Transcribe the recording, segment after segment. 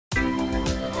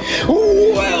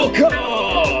Welcome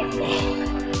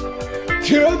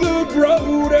to the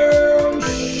Bro Down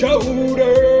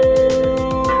Showdown.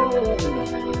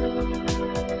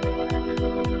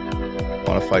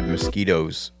 Modified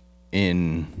mosquitoes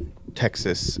in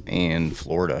Texas and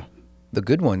Florida. The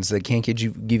good ones that can't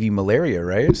give you malaria,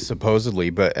 right?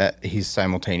 Supposedly, but he's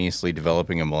simultaneously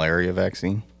developing a malaria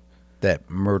vaccine. That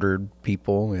murdered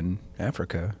people in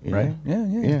Africa, right?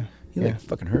 Yeah. He like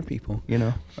fucking hurt people. You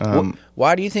know.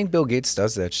 Why do you think Bill Gates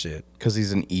does that shit? Because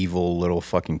he's an evil little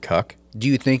fucking cuck. Do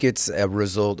you think it's a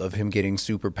result of him getting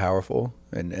super powerful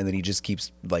and then he just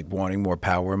keeps like wanting more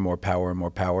power and more power and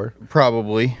more power?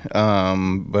 Probably.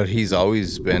 But he's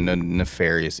always been a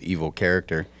nefarious, evil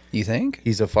character. You think?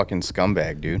 He's a fucking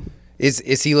scumbag, dude.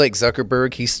 Is he like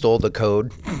Zuckerberg? He stole the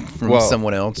code from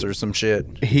someone else or some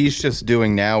shit? He's just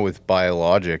doing now with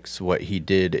biologics what he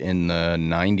did in the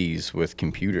 90s with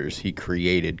computers. He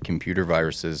created computer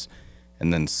viruses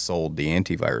and then sold the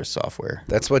antivirus software.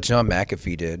 That's what John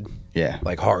McAfee did. Yeah.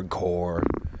 Like hardcore.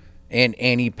 And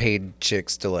he paid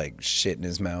chicks to like shit in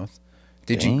his mouth.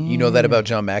 Did you know that about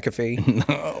John McAfee?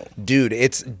 No. Dude,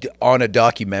 it's on a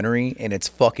documentary, and it's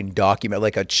fucking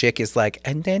like a chick is like,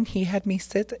 and then he had me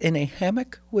sit in a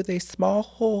hammock with a small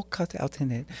hole cut out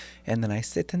in it, and then I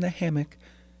sit in the hammock,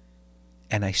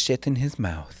 and I shit in his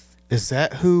mouth. Is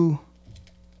that who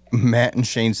Matt and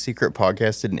Shane's Secret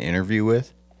Podcast did an interview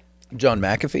with? John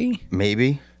McAfee?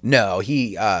 Maybe. No,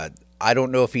 he, I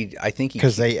don't know if he, I think he...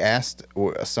 Because they asked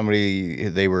somebody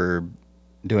they were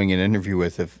doing an interview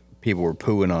with if people were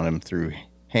pooing on him through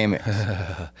hammocks.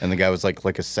 And the guy was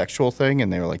like a sexual thing?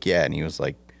 And they were like, yeah. And he was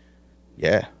like,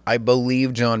 yeah. I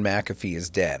believe John McAfee is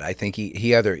dead. I think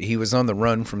he was on the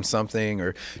run from something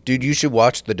or... Dude, you should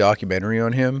watch the documentary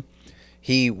on him.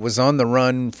 He was on the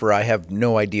run for I have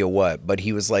no idea what, but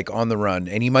he was like on the run.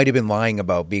 And he might have been lying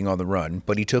about being on the run,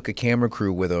 but he took a camera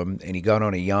crew with him and he got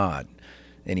on a yacht.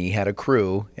 And he had a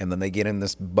crew, and then they get in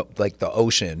this, like, the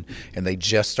ocean, and they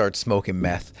just start smoking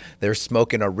meth. They're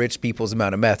smoking a rich people's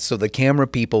amount of meth. So the camera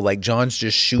people, like, John's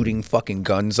just shooting fucking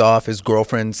guns off. His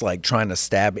girlfriend's, like, trying to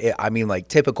stab. I mean, like,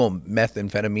 typical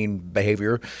methamphetamine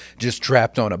behavior, just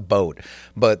trapped on a boat.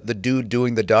 But the dude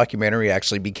doing the documentary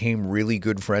actually became really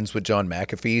good friends with John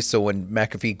McAfee. So when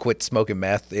McAfee quit smoking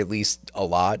meth, at least a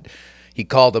lot, he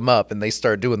called him up and they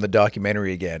started doing the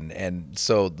documentary again. And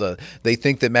so they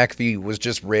think that McAfee was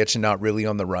just rich and not really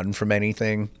on the run from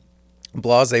anything.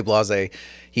 Blase.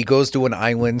 He goes to an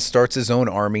island, starts his own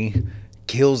army,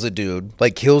 kills a dude,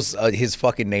 like kills his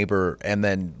fucking neighbor, and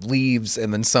then leaves,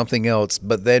 and then something else.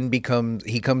 But then he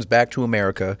comes back to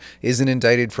America, isn't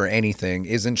indicted for anything,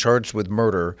 isn't charged with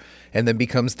murder, and then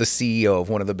becomes the CEO of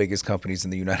one of the biggest companies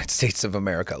in the United States of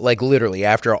America. Like literally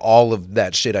after all of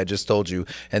that shit I just told you.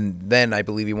 And then I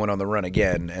believe he went on the run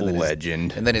again. And then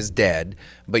Legend. And then is dead.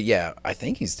 But yeah, I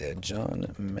think he's dead.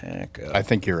 John McAfee. I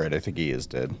think you're right. I think he is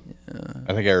dead. Yeah.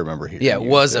 I think I remember hearing. Yeah,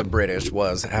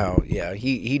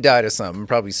 he died of something,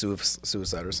 probably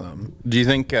suicide or something. Do you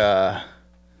think that's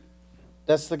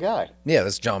the guy? Yeah,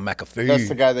 that's John McAfee. That's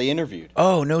the guy they interviewed.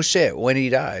 Oh, no shit. When did he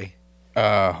die?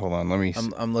 Hold on, let me see.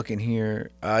 I'm looking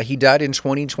here. He died in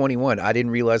 2021. I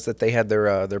didn't realize that they had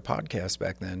their podcast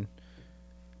back then.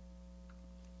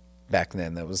 Back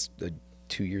then, that was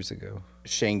 2 years ago.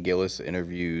 Shane Gillis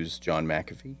interviews John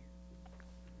McAfee.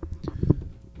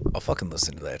 I'll fucking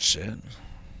listen to that shit.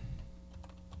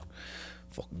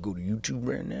 Fucking go to YouTube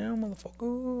right now,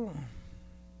 motherfucker.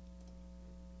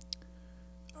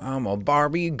 I'm a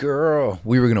Barbie girl.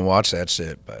 We were gonna watch that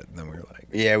shit, but then we were like,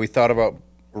 yeah, we thought about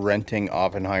renting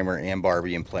Oppenheimer and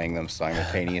Barbie and playing them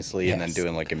simultaneously. Yes. And then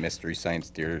doing like a Mystery Science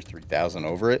Theater 3000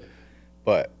 over it.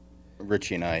 But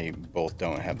Richie and I both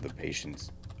don't have the patience.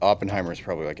 Oppenheimer is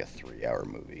probably like a 3-hour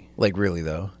movie. like really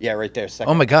though? Yeah, right there.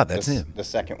 Oh my God, that's him. The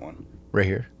second one. Right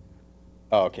here.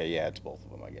 Oh, okay, yeah, it's both of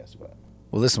them, I guess. But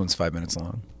Well, this one's 5 minutes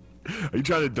long. Are you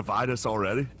trying to divide us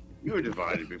already? You were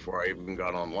divided before I even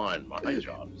got online. My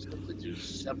job is simply to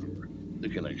sever the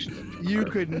connection. You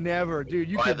could never, dude.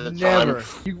 You By could the never.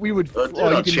 time- We would. Do Oh, you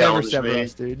not could never challenge sever me.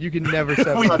 us, dude. You could never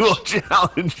sever We us. will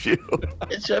challenge you.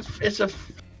 It's a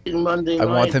f***ing Monday I night.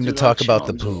 want them to Do talk not about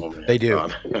the challenge poop. a woman. They do.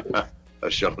 A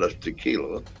shot of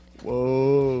tequila.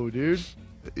 Whoa, dude.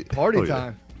 Party Oh, yeah.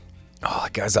 time. Oh,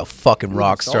 that guy's a fucking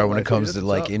rock salt star when right it comes there, to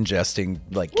that's like what's ingesting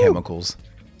like chemicals.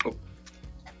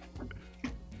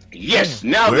 Yes,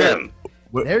 now Where- then.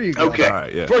 There you go. Okay, All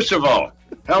right, yeah. first of all,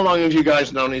 how long have you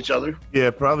guys known each other?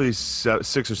 Yeah, probably 6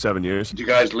 or 7 years. Do you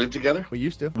guys live together? We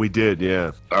used to. We did,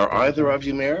 yeah. Are either of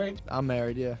you married? I'm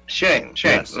married, yeah. Shane,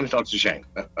 Yes. let me talk to Shane.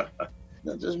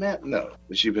 Now, does Matt know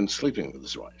that you've been sleeping with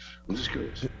his wife? I'm just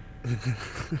curious.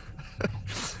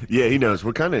 Yeah, he knows.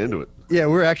 We're kind of into it. Yeah,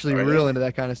 we're actually Right. real into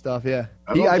that kind of stuff. Yeah.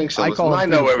 I don't think so. I Listen, call I him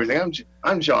know too. everything.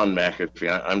 I'm John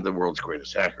McAfee. I'm the world's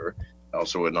greatest hacker. I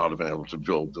also would not have been able to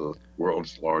build the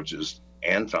world's largest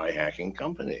anti-hacking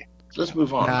company. So let's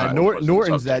move on. Nah, That wasn't the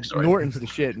Norton's subject, sorry. Norton's the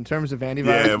shit in terms of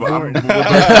antivirus. Yeah, but Norton. we're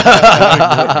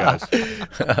guys.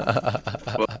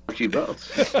 Well, fuck you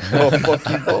both. Well, fuck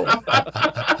you both.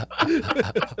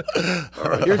 All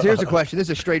right. Here's a question. This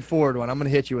is a straightforward one. I'm gonna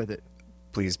hit you with it.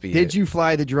 Please be. Did you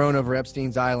fly the drone over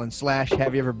Epstein's Island? /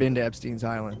 Have you ever been to Epstein's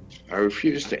Island? I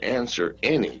refuse to answer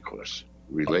any question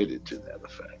related to that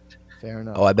effect. Fair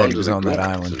enough. Oh, I bet he Under was the on that guise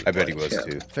island. of I bet he was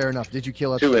attempt too. Fair enough. Did you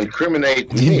kill To Epstein?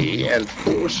 incriminate me and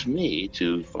force me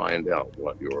to find out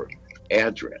what your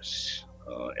address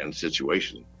and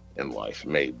situation in life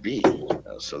may be,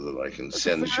 so that I can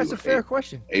send That's you a fair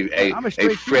question. I'm a a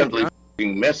straight friendly shooter.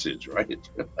 f***ing message, right?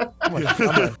 I'm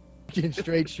a fucking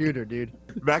straight shooter, dude.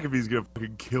 McAfee's gonna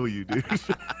fucking kill you, dude.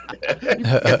 You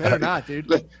better not,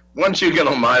 dude. Once you get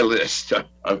on my list,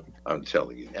 I'm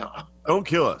telling you now. Don't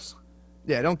kill us.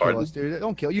 Yeah, don't kill Pardon? us, dude.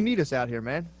 Don't kill. You need us out here,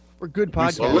 man. We're good We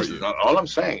Well, support podcasters. listen, all I'm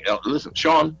saying, listen,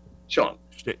 Sean, Shane,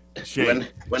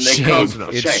 when they Shane. come,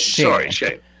 It's Shane, sorry, Shane.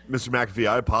 Shane. Mr. McAfee,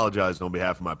 I apologize on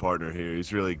behalf of my partner here.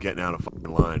 He's really getting out of fucking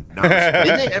line. Not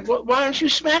Why aren't you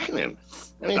smacking him?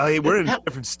 I mean, hey, we're in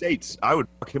different states. I would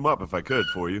fuck him up if I could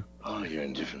for you. Oh, you're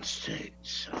in different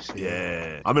states. I see.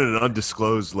 Yeah. I'm in an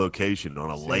undisclosed location on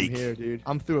a Same lake. here, dude.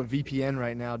 I'm through a VPN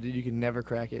right now, dude. You can never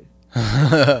crack it.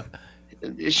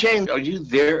 Shane, are you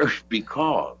there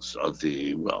because of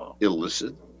the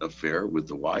illicit affair with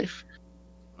the wife?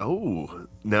 Oh,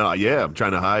 no, yeah. I'm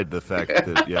trying to hide the fact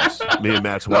that, yes, me and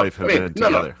Matt's No, wife have I mean, been no,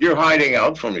 together. you're hiding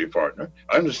out from your partner.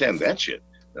 I understand that shit.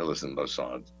 Now listen,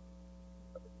 Mossad,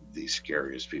 the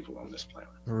scariest people on this planet.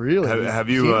 Really? Have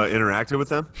you interacted with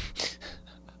them?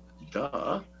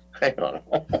 Duh. Hang on.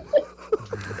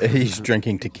 He's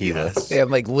drinking tequila. Yeah, I'm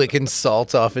like licking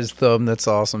salt off his thumb. That's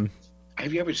awesome.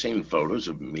 Have you ever seen photos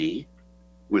of me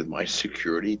with my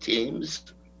security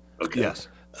teams? Okay. Yes.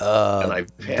 And I've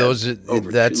had Those are,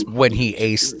 over that's 200 when he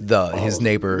aced his follows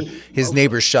neighbor. me. His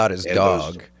neighbor shot his And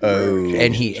dog, Oh.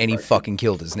 and he fucking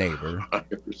killed his neighbor.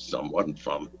 someone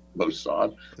from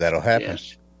Mossad. That'll happen.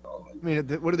 Yes. I mean,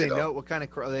 what do they You know. know? What kind of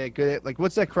are they good at? Like,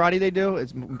 what's that karate they do?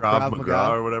 It's Krav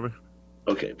Maga or whatever.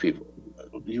 Okay, people,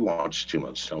 you watch too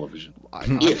much television. I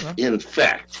don't If, know. in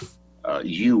fact,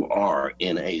 you are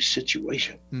in a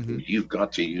situation where Mhm. you've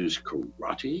got to use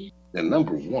karate, then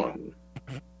number one,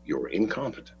 you're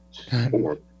incompetent.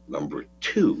 Or number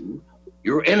two,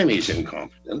 your enemy's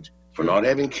incompetent for not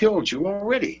having killed you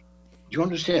already. Do you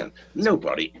understand?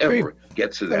 Nobody ever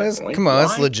gets to that point. Come on,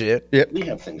 that's Why? legit. We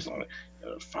have things like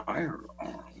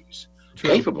firearms True.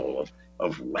 capable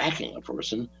of whacking a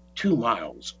person 2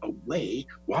 miles away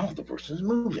while the person's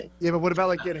moving. Yeah, but what about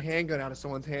like getting a handgun out of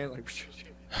someone's hand? Like,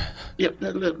 Yep,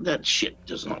 that shit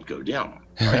does not go down.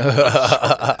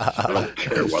 I don't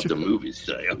care what the movies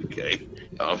say, okay?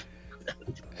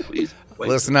 Please. wait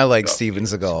Listen, I like up. Steven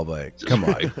Seagal, but Just come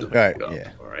on. wake the Right, fuck up,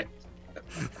 yeah. All right.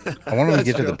 I want him to That's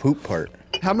get to true. the poop part.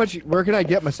 how much? Where can I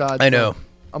get massage? I know.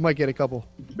 I might get a couple.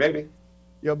 Baby,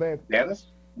 Yo, babe. Dennis?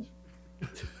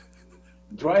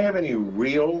 Do I have any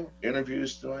real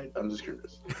interviews tonight? I'm just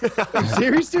curious. Are you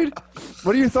serious, dude?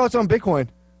 What are your thoughts on Bitcoin?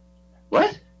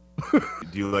 What?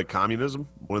 Do you like communism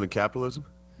more than capitalism?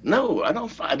 No, I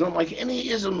don't like any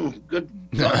ism. Good.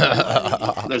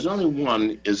 There's only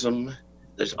one ism.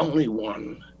 There's only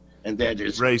one, and that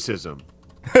is Racism.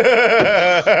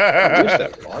 I wish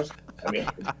that was. I mean,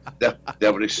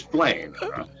 that would explain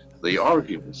the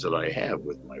arguments that I have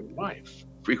with my wife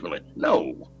frequently.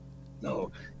 No.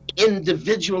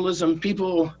 Individualism,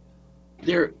 people.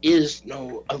 There is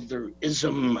no other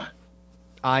ism.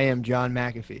 I am John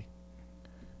McAfee.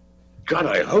 God,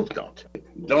 I hope not.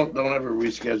 Don't ever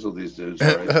reschedule these dudes.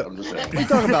 All right? I'm just saying. What are you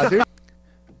talking about, dude?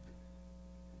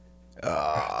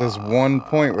 There's one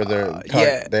point where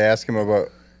yeah. they ask him about,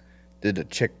 did a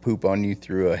chick poop on you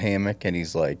through a hammock? And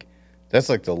he's like, that's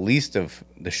like the least of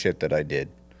the shit that I did.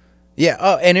 Yeah,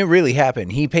 and it really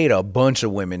happened. He paid a bunch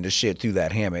of women to shit through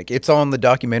that hammock. It's on the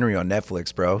documentary on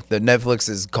Netflix, bro. The Netflix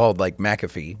is called like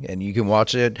McAfee, and you can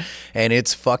watch it, and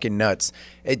it's fucking nuts.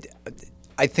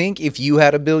 I think if you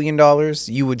had $1 billion,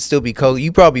 you would still be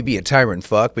you'd probably be a tyrant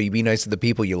fuck, but you'd be nice to the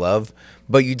people you love,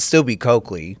 but you'd still be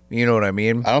Coakley. You know what I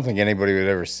mean? I don't think anybody would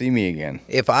ever see me again.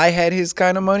 If I had his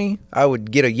kind of money, I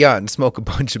would get a yacht and smoke a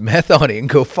bunch of meth on it and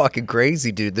go fucking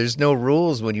crazy, dude. There's no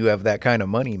rules when you have that kind of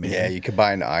money, man. Yeah, you could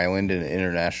buy an island in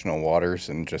international waters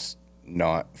and just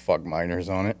not fuck minors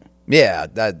on it. Yeah,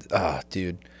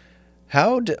 dude.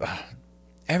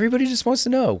 Everybody just wants to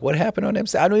know what happened on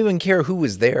Epstein. I don't even care who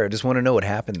was there. I just want to know what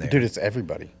happened there. Dude, it's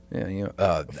everybody.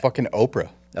 Yeah, Fucking Oprah.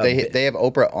 They have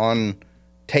Oprah on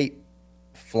tape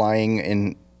flying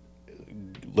in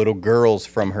little girls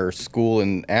from her school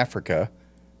in Africa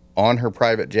on her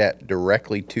private jet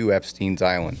directly to Epstein's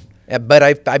island. But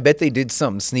I bet they did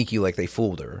something sneaky, like they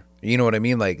fooled her. You know what I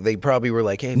mean? Like they probably were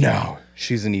like, "Hey, no,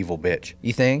 she's an evil bitch."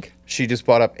 You think? She just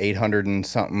bought up 800 and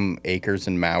something acres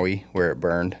in Maui where it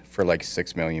burned for like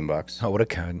 $6 million. Oh, what a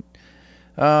cunt!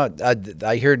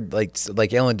 I heard like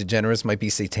Ellen DeGeneres might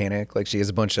be satanic. Like she has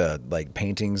a bunch of like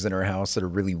paintings in her house that are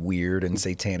really weird and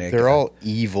satanic. They're all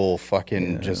evil,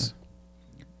 fucking just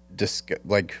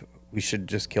like we should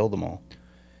just kill them all.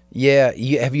 Yeah,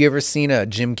 have you ever seen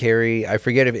Jim Carrey? I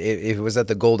forget if it was at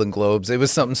the Golden Globes. It was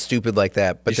something stupid like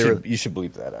that. But you should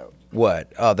bleep that out.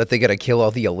 What? Oh, that they got to kill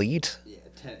all the elite? Yeah,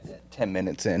 10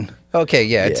 minutes in. Okay,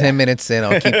 yeah, 10 minutes in.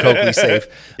 I'll keep Coakley safe.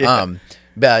 Yeah.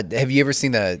 But have you ever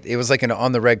seen it was like an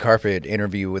on the red carpet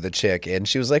interview with a chick, and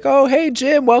she was like, "Oh, hey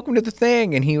Jim, welcome to the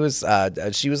thing." And he was,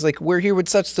 she was like, "We're here with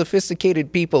such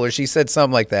sophisticated people," or she said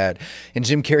something like that. And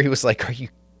Jim Carrey was like, "Are you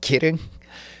kidding?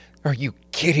 Are you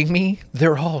kidding me?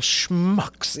 They're all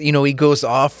schmucks." You know, he goes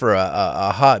off for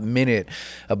a hot minute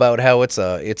about how it's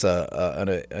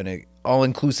an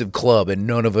all-inclusive club and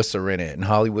none of us are in it, and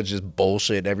Hollywood's just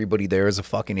bullshit. Everybody there is a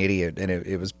fucking idiot, and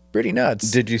it was pretty nuts.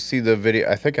 Did you see the video?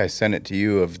 I think I sent it to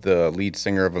you of the lead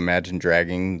singer of Imagine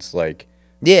Dragons, like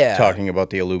talking about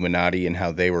the Illuminati and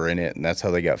how they were in it, and that's how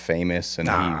they got famous. And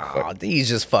he's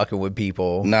just fucking with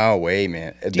people. No way,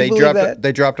 man. They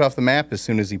dropped off the map as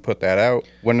soon as he put that out.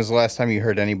 When was the last time you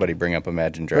heard anybody bring up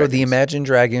Imagine Dragons? Bro, the Imagine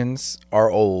Dragons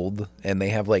are old, and they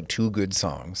have like 2 good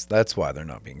songs. That's why they're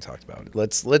not being talked about.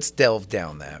 Let's delve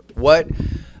down that. What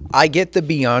I get the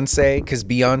Beyonce, because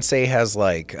Beyonce has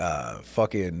like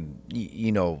fucking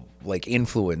like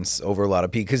influence over a lot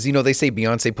of people, because they say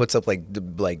Beyonce puts up like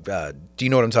do you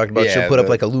know what I'm talking about? Yeah, she'll put up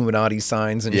like Illuminati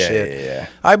signs and shit. Yeah.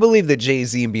 I believe that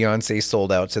Jay-Z and Beyonce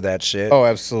sold out to that shit. Oh,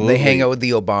 absolutely. They hang out with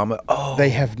the Obama. Oh, they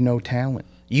have no talent.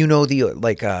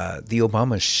 the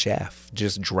Obama chef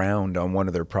just drowned on one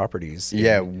of their properties.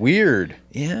 Yeah, weird.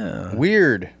 Yeah.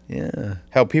 Weird. Yeah.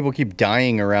 How people keep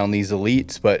dying around these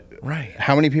elites, but right.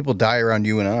 How many people die around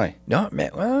you and I? No,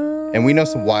 man. Well, and we know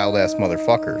some wild ass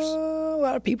motherfuckers. A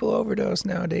lot of people overdose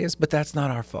nowadays, but that's not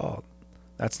our fault.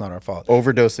 That's not our fault.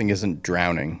 Overdosing isn't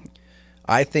drowning.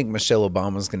 I think Michelle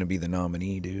Obama's going to be the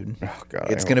nominee, dude. Oh,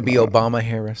 God. It's going to be Obama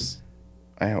Harris.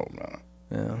 I hope not.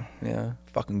 Yeah.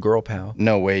 Fucking girl pal.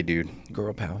 No way, dude.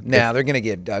 Girl pal. Nah, they're going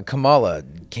to get... Kamala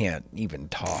can't even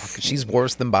talk. She's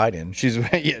worse than Biden.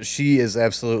 She is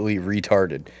absolutely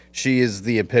retarded. She is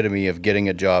the epitome of getting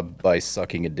a job by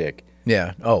sucking a dick.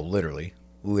 Yeah. Oh, literally.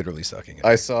 Literally sucking it.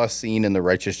 I saw a scene in The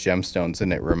Righteous Gemstones,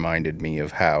 and it reminded me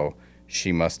of how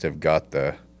she must have got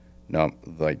the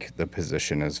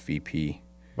position as VP.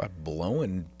 By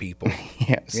blowing people.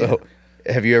 Yeah. So,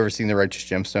 have you ever seen The Righteous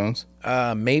Gemstones?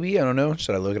 Maybe. I don't know.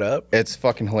 Should I look it up? It's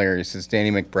fucking hilarious. It's Danny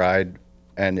McBride,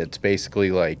 and it's basically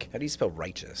like... How do you spell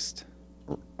righteous?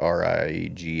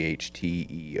 Righteous.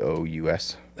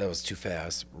 That was too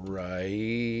fast.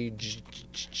 Righteous.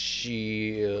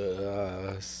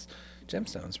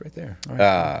 Gemstones right there. All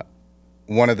right.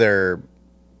 One of their...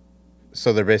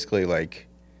 So they're basically like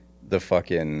the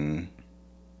fucking...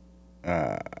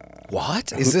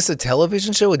 What? Is this a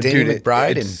television show with Danny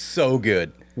McBride? It's so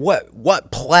good.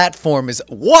 What platform is...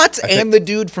 What? And the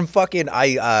dude from fucking...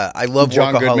 I love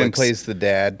John Workaholics. Goodman plays the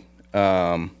dad.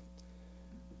 The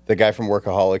guy from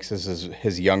Workaholics is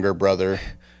his younger brother.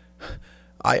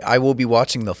 I will be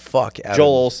watching the fuck out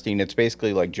Joel Osteen. It's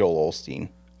basically like Joel Osteen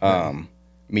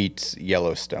meets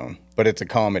Yellowstone. But it's a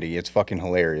comedy. It's fucking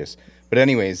hilarious. But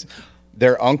anyways...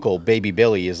 Their uncle, Baby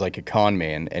Billy, is like a con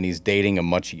man, and he's dating a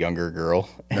much younger girl.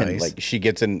 And Nice. like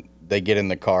they get in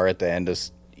the car at the end of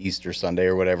Easter Sunday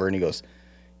or whatever, and he goes,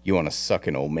 "You want to suck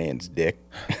an old man's dick?"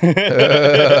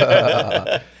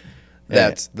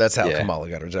 That's how Kamala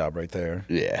got her job right there.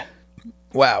 Yeah.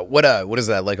 Wow. What is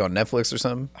that, like on Netflix or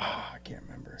something? I can't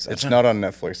remember. It's not on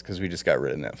Netflix because we just got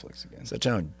rid of Netflix again. Is that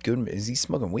John Goodman? Is he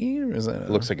smoking weed or is that? It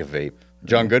looks like a vape.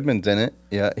 John Goodman's in it.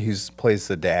 Yeah, he plays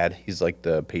the dad. He's like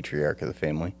the patriarch of the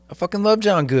family. I fucking love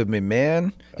John Goodman,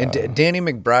 man. And Danny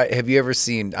McBride. Have you ever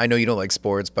seen? I know you don't like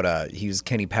sports, but he was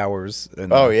Kenny Powers.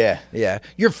 Oh yeah, yeah.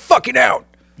 You're fucking out.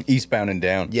 Eastbound and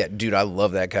Down. Yeah, dude, I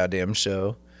love that goddamn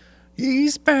show.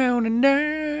 Eastbound and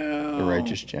Down. The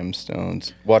Righteous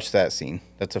Gemstones. Watch that scene.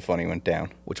 That's a funny one.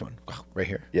 Down. Which one? Oh, right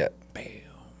here. Yeah. Bam.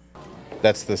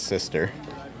 That's the sister.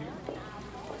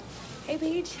 Hey,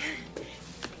 Peach.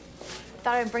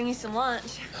 Thought I'd bring you some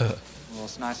lunch. Well,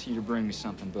 it's nice of you to bring me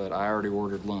something, but I already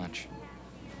ordered lunch.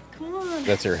 Come on.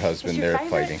 That's her husband. What's your They're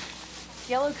favorite? fighting.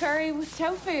 Yellow curry with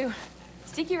tofu.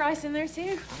 Sticky rice in there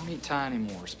too. I don't eat Thai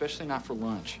anymore, especially not for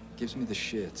lunch. Gives me the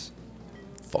shits.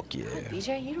 Fuck yeah.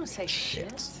 BJ, you don't say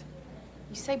shit.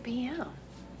 You say BM.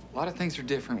 A lot of things are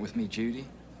different with me, Judy.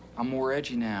 I'm more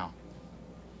edgy now.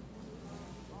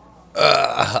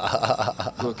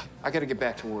 Look, I gotta get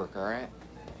back to work, all right?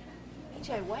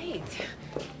 BJ, wait.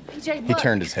 BJ, He look.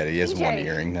 turned his head. He has one BJ,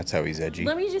 earring. That's how he's edgy.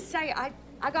 Let me just say,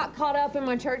 I got caught up in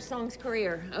my church songs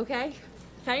career, okay?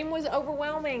 Fame was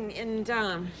overwhelming, and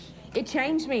it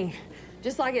changed me,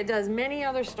 just like it does many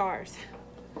other stars.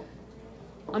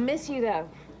 I miss you, though.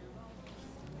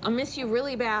 I miss you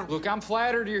really bad. Look, I'm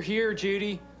flattered you're here,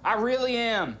 Judy. I really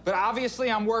am. But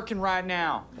obviously, I'm working right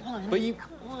now. Come on, But you...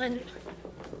 come on.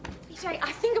 BJ,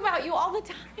 I think about you all the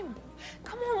time.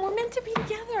 Come on, we're meant to be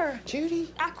together.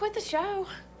 Judy? I quit the show.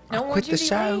 No more quit the Judy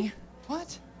show. Lee.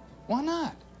 What? Why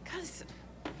not? Because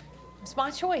it's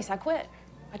my choice. I quit.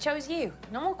 I chose you.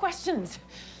 No more questions.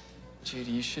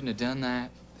 Judy, you shouldn't have done that.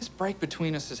 This break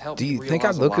between us has helped Do me you think I'd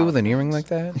realize a look lot good of with an earring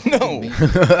things. like that? No.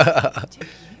 Dude,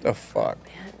 The fuck?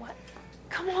 man, what?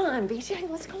 Come on, BJ.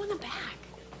 Let's go in the back.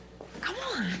 Come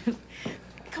on.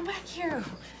 Come back here.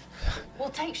 We'll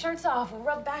take shirts off. We'll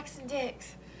rub backs and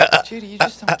dicks. Judy, you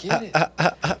just don't get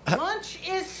it. Lunch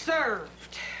is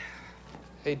served.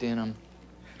 Hey, Denim.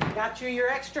 Got you your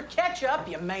extra ketchup,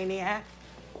 you maniac.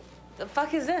 The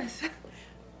fuck is this?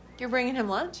 You're bringing him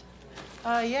lunch?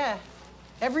 Yeah.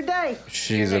 Every day.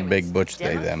 She's Your a name big is butch they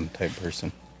Gemma? them type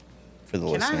person. For the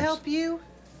Can listeners. I help you?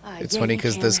 It's Yeah, funny you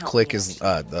because can this help click me. is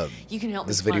You can help me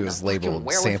this video find is the fucking labeled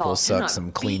wherewithal sample to suck not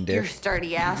some clean beat your dick.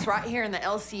 sturdy ass right here in the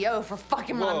LCO for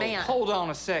fucking my Whoa, man. hold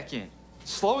on a second.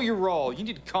 Slow your roll. You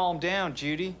need to calm down,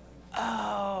 Judy.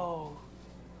 Oh,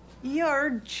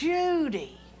 you're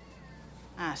Judy.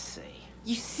 I see.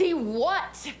 You see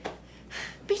what?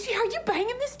 BJ, are you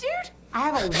banging this dude? I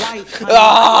have a white.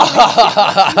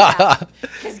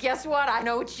 Because guess what? I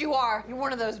know what you are. You're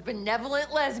one of those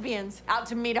benevolent lesbians out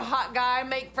to meet a hot guy,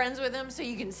 make friends with him so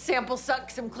you can sample suck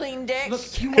some clean dicks.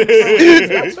 Look, you want to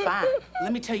that's fine.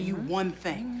 Let me tell you one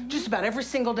thing. Just about every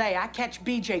single day, I catch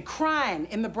BJ crying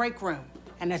in the break room.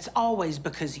 And it's always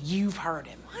because you've hurt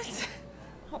him. What?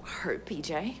 I don't hurt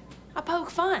BJ. I poke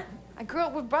fun. I grew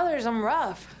up with brothers. I'm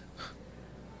rough.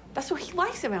 That's what he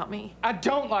likes about me. I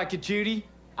don't like it, Judy.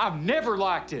 I've never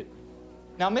liked it.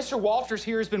 Now, Mr. Walters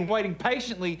here has been waiting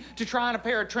patiently to try on a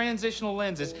pair of transitional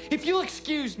lenses. If you'll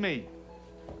excuse me.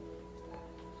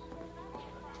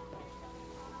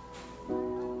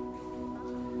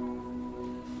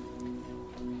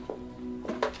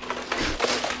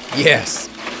 Yes.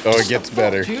 Oh, it gets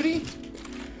better. Judy?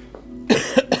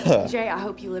 Jay, I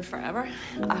hope you live forever.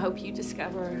 I hope you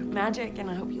discover magic, and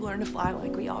I hope you learn to fly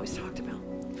like we always talked about.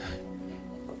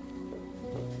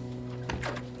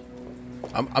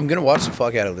 I'm gonna watch the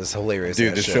fuck out of this hilarious Dude,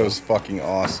 ass this show. show's fucking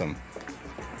awesome.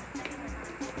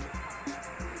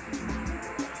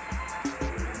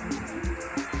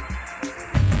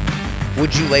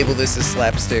 Would you label this as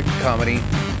slapstick comedy?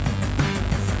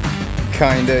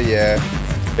 Kinda, yeah.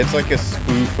 It's like a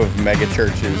spoof of mega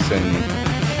churches and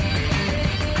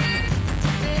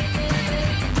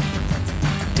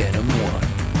Denim One.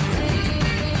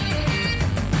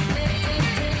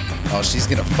 Oh, she's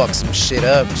gonna fuck some shit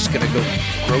up. She's gonna go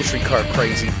grocery cart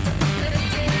crazy.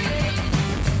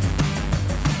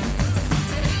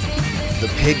 The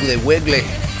Piggly Wiggly.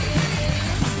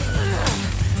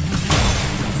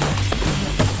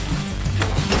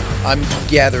 I'm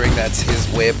gathering that's his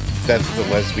whip. that's the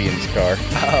lesbian's car.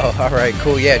 Oh, all right,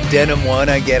 cool. Yeah, Denim One.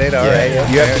 I get it. All right.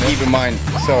 You have to keep in mind,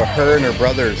 so her and her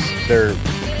brothers, they're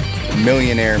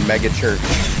millionaire mega church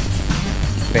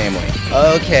family.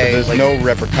 Okay. So there's like- no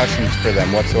repercussions for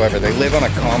them whatsoever. They live on a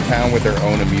compound with their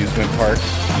own amusement park.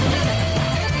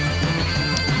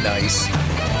 Nice.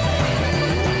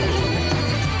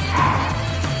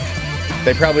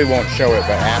 They probably won't show it,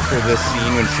 but after this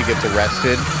scene when she gets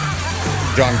arrested,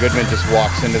 John Goodman just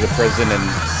walks into the prison and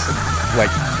like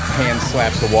hand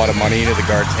slaps a wad of money into the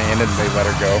guard's hand and they let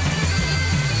her go.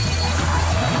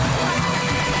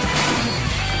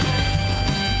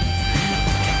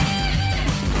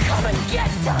 Come and get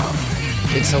some.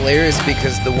 It's hilarious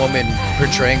because the woman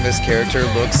portraying this character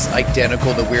looks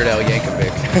identical to Weird Al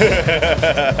Yankovic.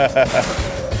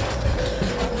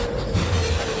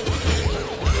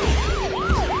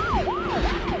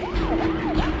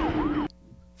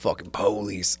 Fucking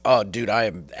police. Oh, dude, I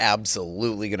am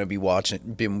absolutely going to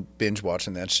be binge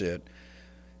watching that shit.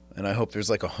 And I hope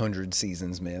there's like 100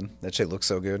 seasons, man. That shit looks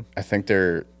so good. I think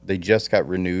they just got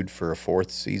renewed for a 4th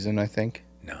season, I think.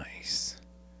 Nice.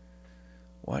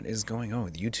 What is going on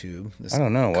with YouTube? This I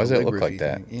don't know. Why does it look calligraphy like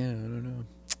that? thing. Yeah, I don't know.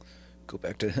 Go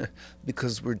back to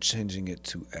because we're changing it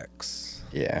to X.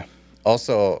 Yeah.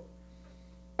 Also,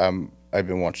 I've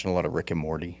been watching a lot of Rick and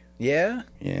Morty. Yeah.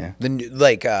 Yeah.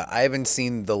 I haven't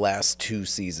seen the last 2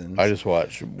 seasons. I just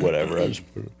watch whatever. I just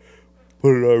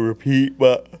put it on repeat.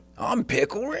 But I'm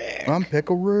Pickle Rick. I'm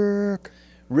Pickle Rick.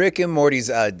 Rick and Morty's.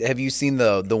 Have you seen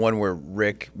the one where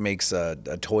Rick makes a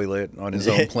toilet on his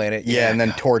own planet? Yeah, and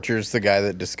then tortures the guy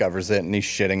that discovers it, and he's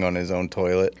shitting on his own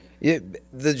toilet.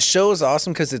 The show is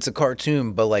awesome because it's a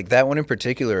cartoon, but like that one in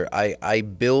particular, I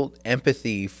built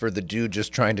empathy for the dude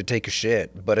just trying to take a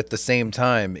shit. But at the same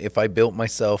time, if I built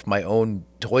myself my own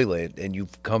toilet and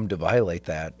you've come to violate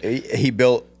that. He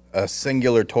built a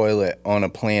singular toilet on a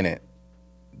planet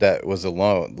that was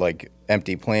alone, like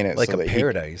empty planet. Like so a that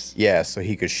paradise. so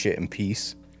he could shit in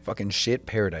peace. Fucking shit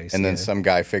paradise. And then some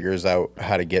guy figures out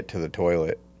how to get to the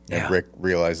toilet. Yeah. And Rick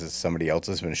realizes somebody else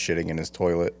has been shitting in his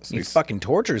toilet. So he fucking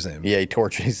tortures him. Yeah,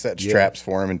 he sets traps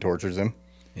for him and tortures him.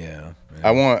 Yeah.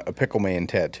 I want a Pickle Man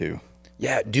tattoo.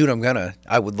 Yeah, dude,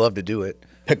 I would love to do it.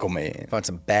 Pickle Man. Find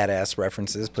some badass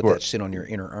references, put that shit on your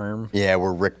inner arm. Yeah,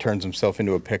 where Rick turns himself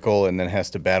into a pickle and then has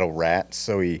to battle rats.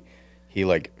 So he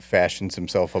like fashions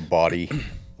himself a body,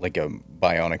 like a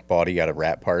bionic body out of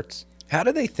rat parts. How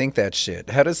do they think that shit?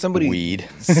 How does somebody weed?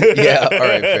 Yeah, all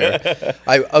right, fair.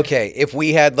 Okay, if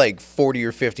we had like 40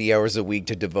 or 50 hours a week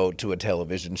to devote to a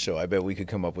television show, I bet we could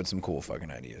come up with some cool fucking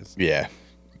ideas. Yeah.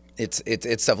 It's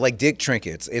stuff like dick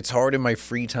trinkets. It's hard in my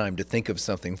free time to think of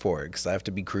something for it because I have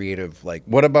to be creative. Like,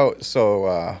 what about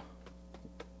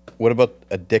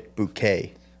a dick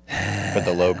bouquet for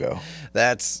the logo?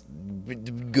 That's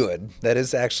good. That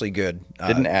is actually good.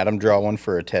 Didn't Adam draw one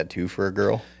for a tattoo for a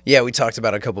girl? Yeah, we talked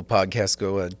about it a couple podcasts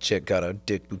ago. A chick got a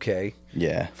dick bouquet.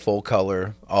 Yeah. Full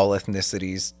color, all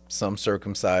ethnicities, some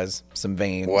circumcised, some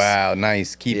veins. Wow,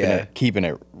 nice. Keeping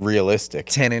it realistic.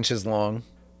 10 inches long.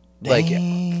 Like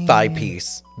thigh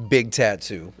piece. Big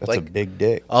tattoo. That's like a big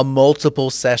dick. A multiple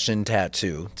session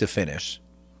tattoo to finish.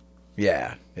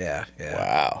 Yeah.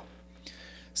 Wow.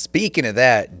 Speaking of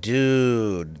that,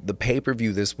 dude, the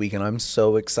pay-per-view this weekend, I'm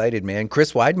so excited, man.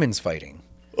 Chris Weidman's fighting.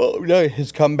 Oh, no,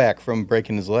 his comeback from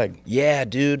breaking his leg. Yeah,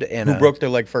 dude. And who broke their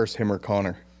leg first, him or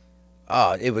Connor?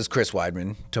 It was Chris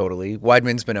Weidman, totally.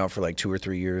 Weidman's been out for like 2 or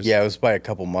 3 years. Yeah, it was by a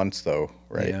couple months, though,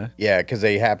 right? Yeah. Yeah, because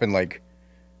they happened, like,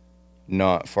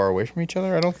 not far away from each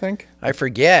other, I don't think. I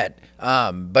forget,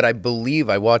 but I believe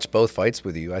I watched both fights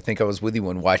with you. I think I was with you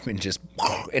when Weidman just,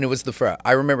 and it was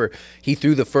I remember he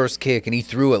threw the first kick and he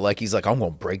threw it like he's like, I'm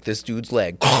going to break this dude's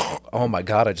leg. Oh my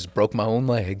God, I just broke my own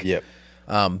leg. Yep.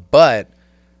 But,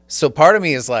 so part of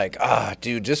me is like,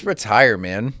 dude, just retire,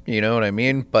 man. You know what I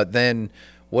mean? But then,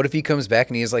 what if he comes back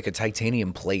and he has like a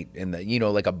titanium plate in the,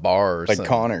 like a bar or something? Like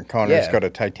Connor. Connor's got a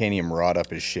titanium rod up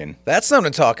his shin. That's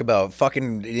something to talk about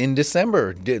fucking in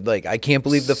December. Dude, like, I can't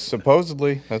believe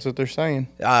Supposedly, that's what they're saying.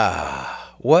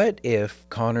 What if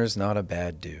Connor's not a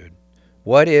bad dude?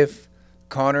 What if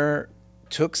Connor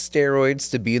took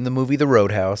steroids to be in the movie The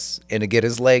Roadhouse and to get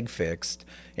his leg fixed,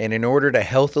 and in order to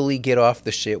healthily get off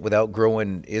the shit without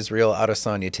growing Israel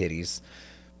Adesanya titties,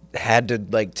 had to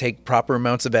like take proper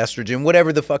amounts of estrogen,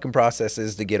 whatever the fucking process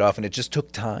is to get off, and it just took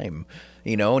time,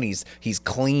 and he's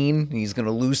clean, he's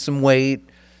gonna lose some weight,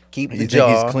 keep the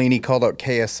jaw. He's clean. He called out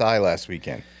KSI last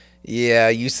weekend. Yeah,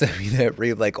 you sent me that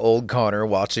like old Connor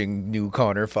watching new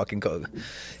Connor fucking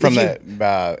from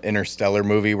that Interstellar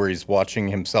movie where he's watching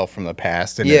himself from the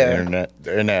past in an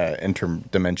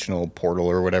interdimensional portal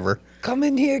or whatever. Come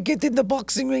in here, get in the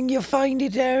boxing ring, you find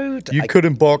it out. You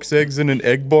couldn't box eggs in an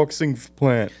egg boxing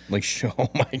plant. Like, oh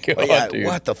my God, dude.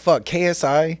 What the fuck?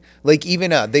 KSI? Like,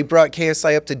 even they brought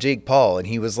KSI up to Jake Paul, and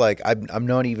he was like, I'm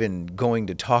not even going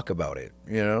to talk about it,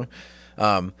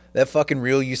 That fucking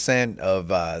reel you sent of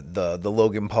the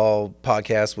Logan Paul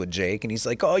podcast with Jake, and he's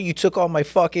like, "Oh, you took all my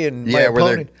fucking my where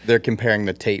opponent." they're comparing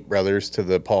the Tate brothers to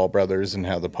the Paul brothers, and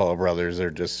how the Paul brothers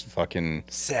are just fucking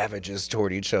savages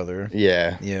toward each other.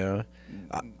 Yeah,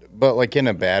 but like in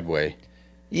a bad way.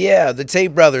 Yeah, the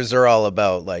Tate brothers are all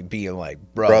about like being like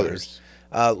brothers.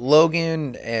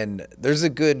 Logan, and there's a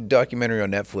good documentary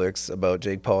on Netflix about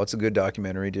Jake Paul. It's a good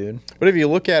documentary, dude. But if you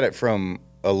look at it from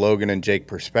a Logan and Jake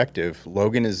perspective,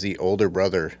 Logan is the older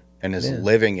brother and is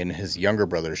living in his younger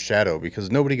brother's shadow because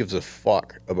nobody gives a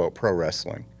fuck about pro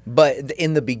wrestling. But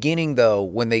in the beginning, though,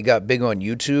 when they got big on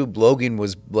YouTube, Logan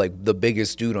was like the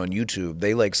biggest dude on YouTube.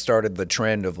 They like started the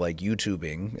trend of like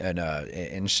YouTubing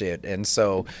and shit. And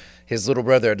so his little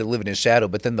brother had to live in his shadow.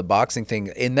 But then the boxing thing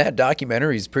in that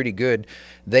documentary is pretty good.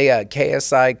 They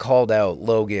KSI called out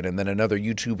Logan, and then another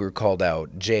YouTuber called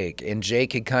out Jake, and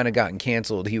Jake had kind of gotten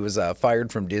canceled. He was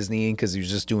fired from Disney because he was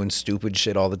just doing stupid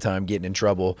shit all the time, getting in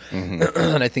trouble.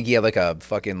 And I think he had like a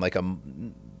fucking like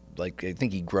I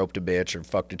think he groped a bitch or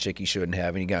fucked a chick he shouldn't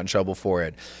have, and he got in trouble for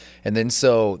it. And then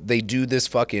so they do this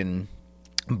fucking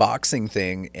boxing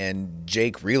thing, and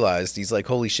Jake realized, he's like,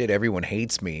 holy shit, everyone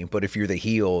hates me, but if you're the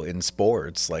heel in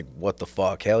sports, like, what the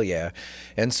fuck, hell yeah.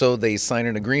 And so they signed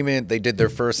an agreement. They did their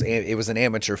first, it was an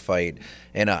amateur fight,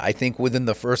 and I think within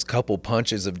the first couple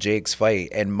punches of Jake's fight,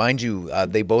 and mind you,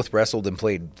 they both wrestled and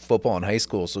played football in high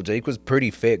school, so Jake was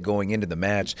pretty fit going into the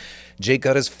match. Jake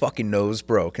got his fucking nose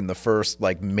broke in the first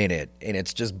like minute, and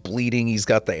it's just bleeding. He's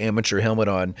got the amateur helmet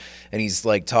on, and he's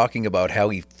like talking about how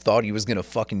he thought he was gonna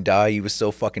fucking die. He was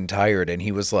so fucking tired, and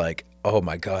he was like, oh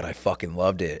my god, I fucking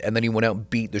loved it. And then he went out and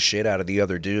beat the shit out of the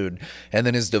other dude, and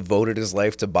then has devoted his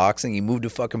life to boxing. He moved to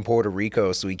fucking Puerto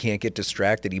Rico so he can't get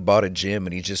distracted. He bought a gym,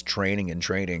 and he's just training and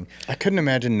training. I couldn't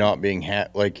imagine not being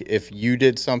like, if you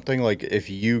did something, like if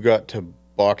you got to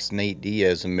box Nate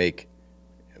Diaz and make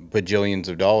bajillions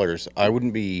of dollars, I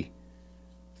wouldn't be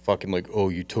fucking like, oh,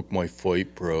 you took my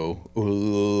fight, bro.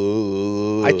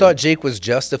 I thought Jake was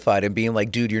justified in being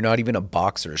like, dude, you're not even a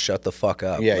boxer. Shut the fuck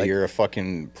up. Yeah, like, you're a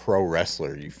fucking pro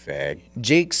wrestler, you fag.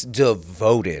 Jake's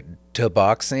devoted to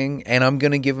boxing, and I'm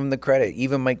going to give him the credit.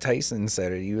 Even Mike Tyson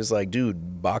said it. He was like,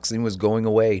 dude, boxing was going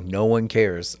away. No one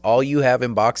cares. All you have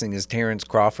in boxing is Terrence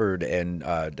Crawford and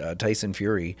Tyson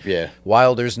Fury. Yeah.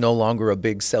 Wilder's no longer a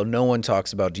big sell. No one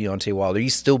talks about Deontay Wilder.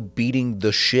 He's still beating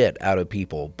the shit out of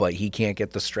people, but he can't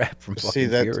get the strap from fucking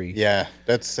Fury. Yeah,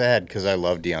 that's sad because I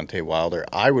love Deontay Wilder.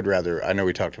 I would rather, I know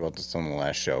we talked about this on the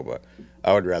last show, but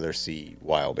I would rather see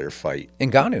Wilder fight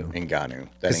Ngannou.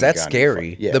 Because that's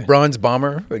scary. Yeah. The bronze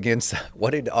bomber against, what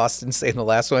did Austin say in the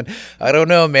last one? I don't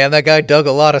know, man. That guy dug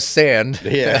a lot of sand.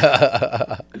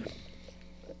 Yeah.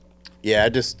 Yeah,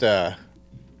 just the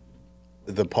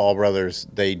Paul brothers,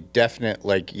 they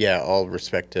definitely, all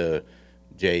respect to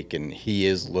Jake, and he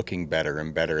is looking better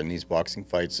and better in these boxing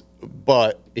fights,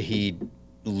 but he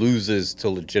loses to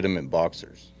legitimate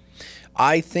boxers.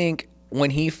 I think when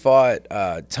he fought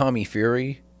Tommy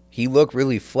Fury, he looked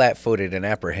really flat-footed and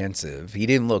apprehensive. He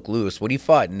didn't look loose. When he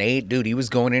fought Nate, dude, he was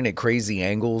going in at crazy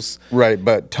angles. Right,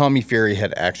 but Tommy Fury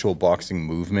had actual boxing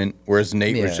movement, whereas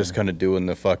Nate was just kind of doing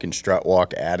the fucking strut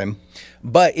walk at him.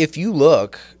 But if you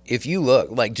look,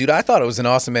 like, dude, I thought it was an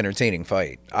awesome, entertaining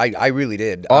fight. I really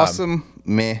did. Awesome,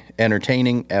 meh,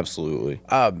 entertaining, absolutely.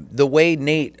 The way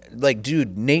Nate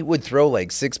would throw like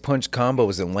 6-punch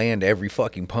combos and land every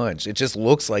fucking punch. It just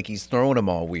looks like he's throwing them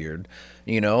all weird,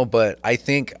 but I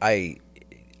think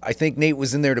Nate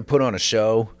was in there to put on a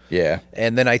show. Yeah.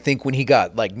 And then I think when he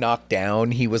got like knocked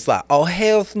down, he was like, oh,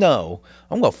 hell no.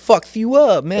 I'm going to fuck you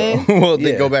up, man. Well,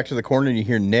 they go back to the corner and you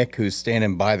hear Nick, who's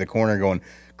standing by the corner, going,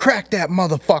 crack that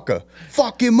motherfucker.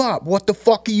 Fuck him up. What the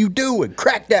fuck are you doing?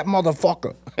 Crack that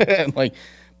motherfucker.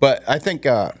 But I think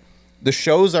the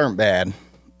shows aren't bad.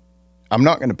 I'm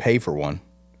not going to pay for one.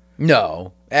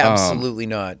 No, absolutely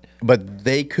not. But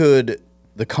they could.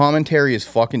 The commentary is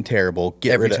fucking terrible.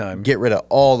 Get rid of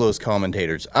all those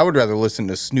commentators. I would rather listen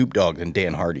to Snoop Dogg than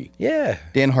Dan Hardy. Yeah.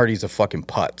 Dan Hardy's a fucking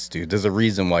putz, dude. There's a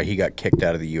reason why he got kicked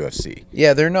out of the UFC.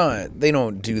 Yeah, they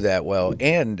don't do that well.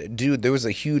 And, dude, there was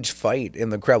a huge fight in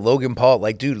the crowd. Logan Paul,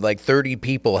 30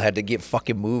 people had to get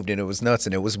fucking moved, and it was nuts,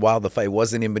 and it was wild. The fight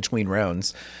wasn't in between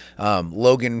rounds.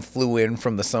 Logan flew in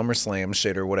from the SummerSlam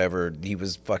shit or whatever he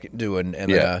was fucking doing,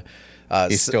 and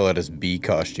he still had his bee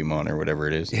costume on or whatever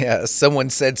it is. Yeah, someone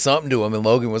said something to him, and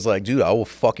Logan was like, dude, I will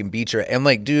fucking beat your...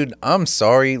 And dude, I'm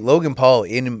sorry. Logan Paul,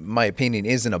 in my opinion,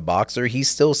 isn't a boxer. He's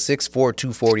still 6'4",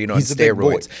 240 and on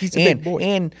steroids. He's a big boy.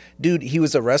 And, dude, he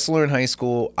was a wrestler in high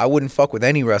school. I wouldn't fuck with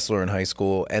any wrestler in high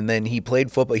school. And then he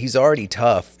played football. He's already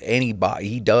tough. And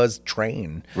he does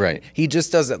train. Right. He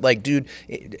just doesn't... dude,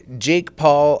 Jake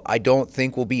Paul, I don't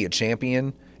think will be a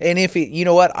champion. And if he, you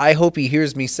know what, I hope he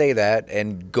hears me say that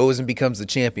and goes and becomes the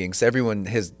champion, because everyone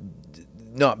has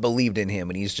not believed in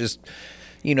him, and he's just,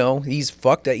 he's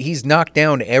fucked up. He's knocked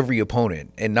down every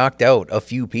opponent and knocked out a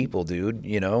few people, dude.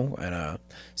 And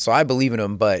so I believe in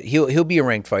him. But he'll be a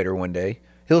ranked fighter one day.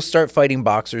 He'll start fighting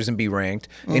boxers and be ranked,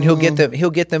 and he'll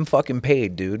get them fucking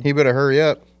paid, dude. He better hurry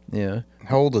up. Yeah.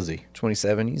 How old is he?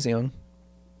 27. He's young.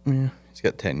 Yeah. He's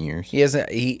got 10 years. He has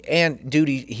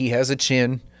he has a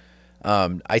chin.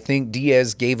 I think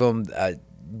Diaz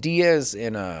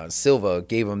and Silva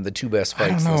gave him the two best fights.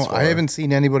 I don't know. Thus far. I haven't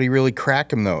seen anybody really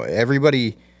crack him though.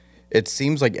 It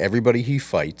seems like everybody he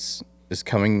fights is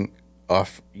coming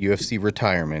off UFC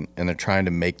retirement, and they're trying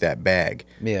to make that bag.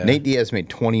 Yeah. Nate Diaz made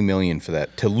 $20 million for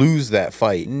that to lose that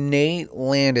fight. Nate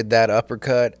landed that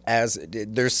uppercut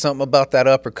there's something about that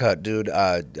uppercut, dude.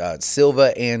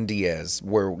 Silva and Diaz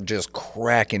were just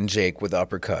cracking Jake with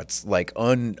uppercuts, like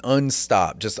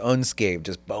unstopped, just unscathed,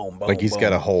 just boom, boom. Like he's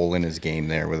got a hole in his game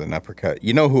there with an uppercut.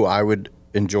 You know who I would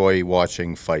enjoy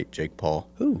watching fight Jake Paul?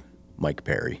 Who? Mike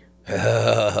Perry.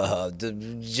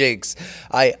 Jake's.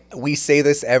 We say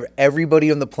this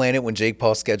everybody on the planet when Jake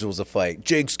Paul schedules a fight.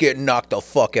 Jake's getting knocked the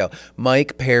fuck out.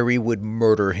 Mike Perry would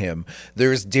murder him.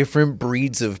 There's different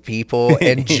breeds of people,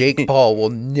 and Jake Paul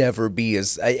will never be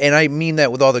and I mean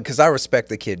that with all because I respect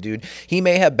the kid, dude. He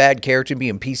may have bad character,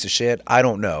 being a piece of shit. I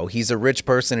don't know. He's a rich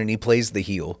person and he plays the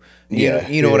heel.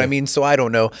 You know what I mean? So I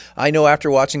don't know. I know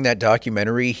after watching that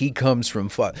documentary, he comes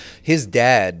from his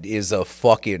dad is a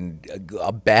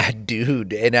bad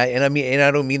dude, and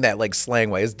I don't mean that like slang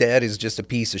way. His dad is just a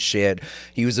piece of shit.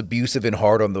 He was abusive and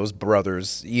hard on those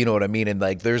brothers. You know what I mean? And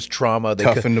like, there's trauma.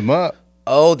 Toughened him up.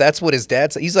 Oh, that's what his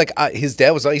dad said. He's like,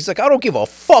 he's like, I don't give a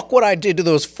fuck what I did to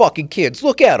those fucking kids.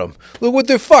 Look at them. Look what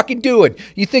they're fucking doing.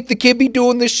 You think the kid be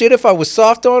doing this shit if I was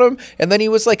soft on him? And then he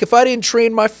was like, if I didn't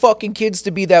train my fucking kids to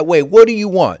be that way, what do you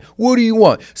want? What do you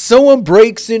want? Someone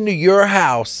breaks into your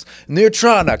house and they're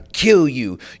trying to kill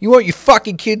you. You want your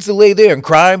fucking kids to lay there and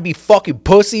cry and be fucking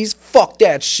pussies? Fuck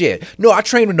that shit. No, I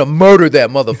trained him to murder that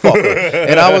motherfucker.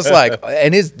 And I was like,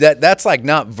 and that's like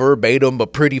not verbatim,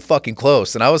 but pretty fucking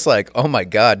close. And I was like, oh my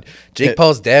God, Jake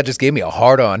Paul's dad just gave me a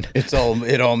hard on. It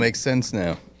all makes sense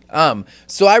now.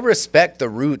 So I respect the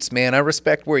roots, man. I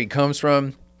respect where he comes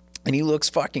from, and he looks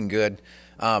fucking good.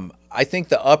 I think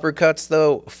the uppercuts,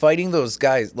 though, fighting those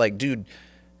guys, like, dude,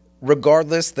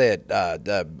 regardless that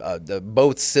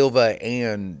both Silva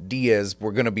and Diaz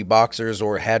were going to be boxers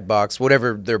or had boxed,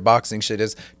 whatever their boxing shit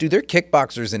is, dude, they're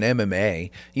kickboxers in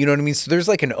MMA. You know what I mean? So there's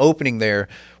like an opening there.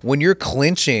 When you're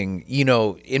clinching, you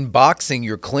know, in boxing,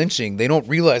 you're clinching. They don't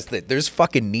realize that there's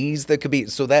fucking knees that could be.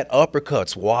 So that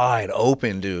uppercut's wide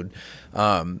open, dude.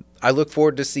 I look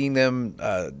forward to seeing them do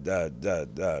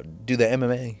the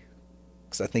MMA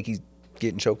because I think he's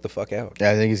getting choked the fuck out.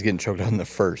 Yeah, I think he's getting choked out in the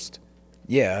first.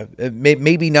 Yeah,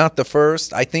 maybe not the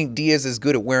first. I think Diaz is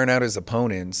good at wearing out his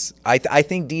opponents. I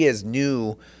think Diaz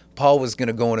knew Paul was going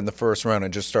to go in the first round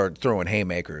and just start throwing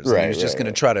haymakers. Right, he was just going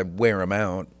to try to wear him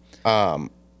out.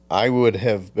 I would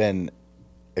have been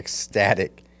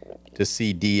ecstatic to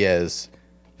see Diaz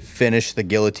finish the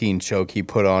guillotine choke he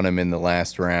put on him in the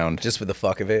last round. Just for the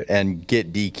fuck of it? And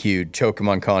get DQ'd, choke him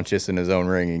unconscious in his own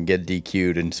ring and get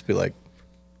DQ'd and just be like,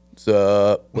 what's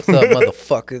up? What's up,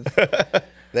 motherfucker?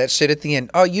 That shit at the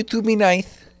end. Oh, you two be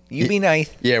nice. You be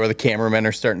nice. Yeah, where the cameramen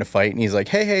are starting to fight, and he's like,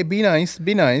 hey, be nice,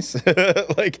 be nice.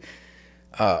 Like,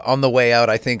 on the way out,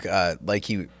 I think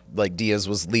like Diaz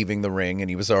was leaving the ring, and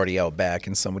he was already out back,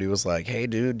 and somebody was like, hey,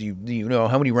 dude, you know,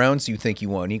 how many rounds do you think you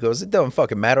won? He goes, it doesn't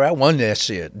fucking matter. I won that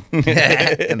shit.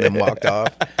 And then walked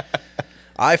off.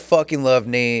 I fucking love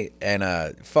Nate,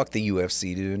 and fuck the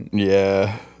UFC, dude.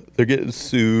 Yeah, they're getting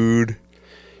sued.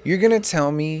 You're going to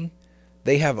tell me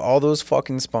they have all those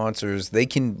fucking sponsors. They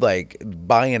can, like,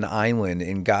 buy an island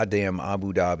in goddamn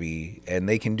Abu Dhabi, and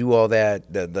they can do all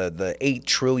that, the $8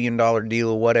 trillion deal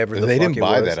or whatever the fuck it was. They didn't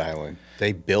buy that island.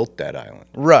 They built that island.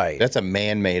 Right. That's a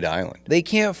man-made island. They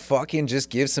can't fucking just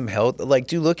give some help. Like,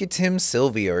 dude, look at Tim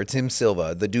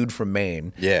Silva, the dude from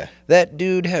Maine. Yeah. That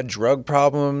dude had drug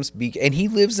problems, and he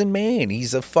lives in Maine.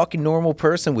 He's a fucking normal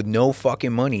person with no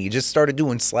fucking money. He just started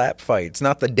doing slap fights.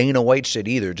 Not the Dana White shit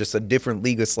either, just a different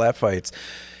league of slap fights.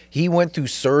 He went through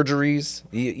surgeries,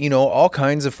 you know, all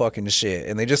kinds of fucking shit,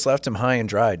 and they just left him high and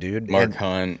dry, dude. Mark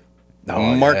Hunt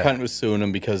was suing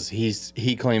him because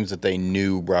he claims that they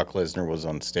knew Brock Lesnar was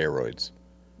on steroids.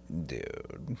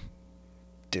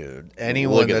 Dude,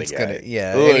 anyone that's gonna,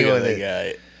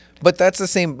 guy. But that's the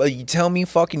same. You tell me,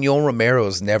 fucking Yoel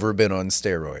Romero's never been on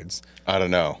steroids. I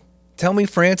don't know. Tell me,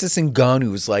 Francis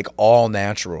Ngannou's like all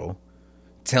natural.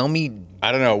 Tell me,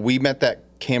 I don't know. We met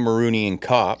that Cameroonian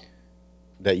cop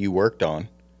that you worked on,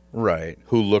 right?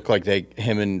 Who looked like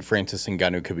him and Francis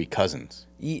Ngannou could be cousins.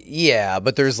 Yeah,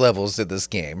 but there's levels to this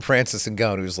game. Francis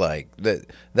Ngannou's like that.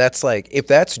 That's like, if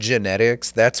that's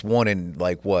genetics, that's one in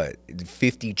like what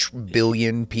 50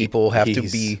 billion people have to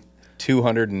be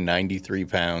 293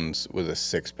 pounds with a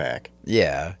six-pack.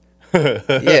 Yeah,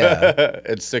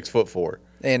 It's 6'4".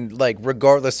 And like,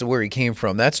 regardless of where he came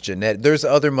from, that's genetic. There's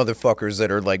other motherfuckers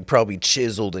that are like probably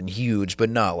chiseled and huge, but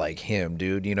not like him,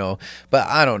 dude. You know. But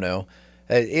I don't know.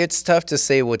 It's tough to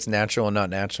say what's natural and not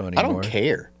natural anymore. I don't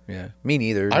care. Yeah, me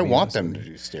neither. to I be want honest them with to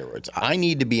do steroids. I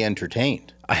need to be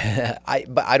entertained.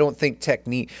 but I don't think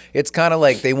technique. It's kind of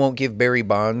like they won't give Barry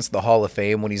Bonds the Hall of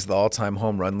Fame when he's the all-time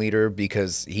home run leader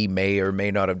because he may or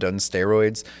may not have done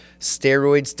steroids.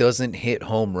 Steroids doesn't hit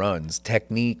home runs.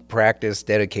 Technique, practice,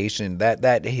 dedication,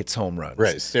 that hits home runs.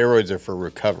 Right. Steroids are for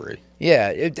recovery.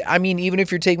 Yeah, I mean, even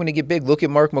if you're taking to get big, look at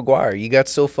Mark McGwire. You got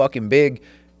so fucking big,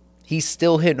 he's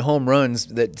still hitting home runs.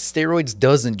 That steroids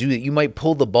doesn't do that. You might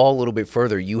pull the ball a little bit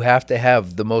further. You have to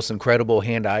have the most incredible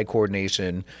hand-eye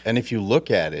coordination. And if you look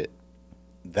at it,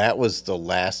 that was the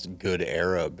last good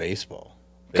era of baseball.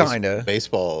 Kinda.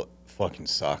 Baseball fucking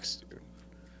sucks, dude.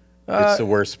 It's the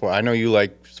worst sport. I know you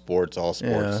like sports, all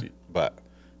sports, but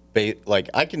like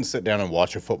I can sit down and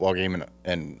watch a football game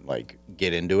and like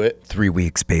get into it. 3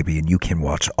 weeks, baby, and you can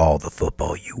watch all the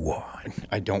football you want.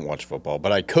 I don't watch football,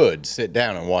 but I could sit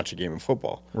down and watch a game of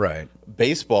football. Right.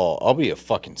 Baseball, I'll be a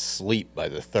fucking sleep by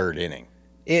the third inning.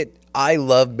 I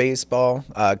love baseball.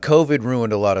 COVID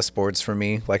ruined a lot of sports for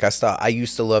me. Like I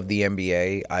used to love the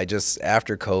NBA.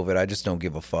 After COVID, I just don't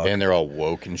give a fuck. And they're all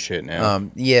woke and shit now.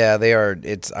 Yeah, they are.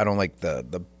 I don't like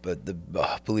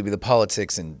believe me, the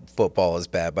politics in football is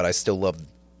bad, but I still love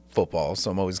football,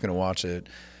 so I'm always gonna watch it.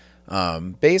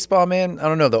 Baseball, man, I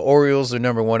don't know. The Orioles are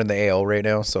number 1 in the AL right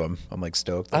now, so I'm like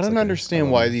stoked. I don't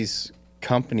understand why these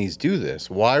companies do this.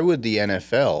 Why would the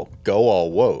NFL go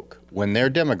all woke when their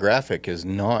demographic is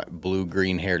not blue,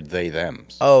 green haired they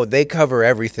thems? Oh, they cover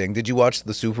everything. Did you watch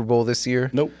the Super Bowl this year?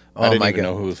 Nope. Oh, I didn't my even God.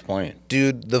 know who was playing.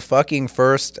 Dude, the fucking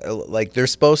first, like, they're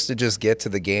supposed to just get to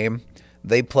the game.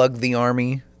 They plug the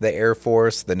Army, the Air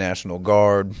Force, the National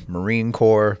Guard, Marine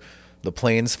Corps, the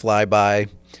planes fly by.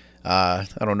 I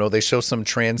don't know. They show some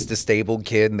trans disabled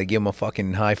kid and they give him a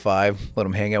fucking high five, let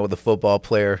him hang out with a football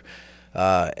player.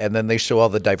 And then they show all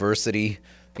the diversity,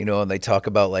 and they talk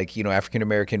about like, African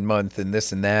American month and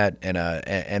this and that.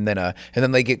 And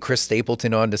then they get Chris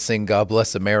Stapleton on to sing God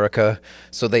Bless America.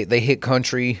 So they hit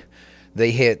country.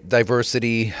 They hit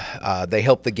diversity. They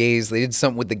help the gays. They did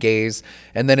something with the gays.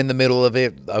 And then in the middle of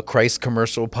it, a Christ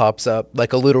commercial pops up,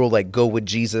 like a literal like Go With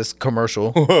Jesus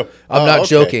commercial. I'm not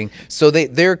joking. So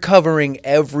they're covering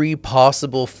every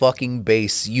possible fucking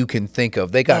base you can think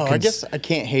of. They got. I guess I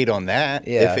can't hate on that.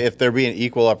 Yeah. If they're being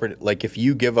equal opportunity, like if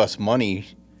you give us money.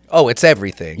 Oh, it's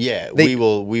everything. Yeah, we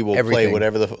will play everything.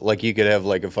 whatever like you could have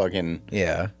like a fucking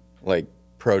like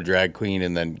pro drag queen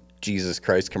and then Jesus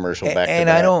Christ commercial back to and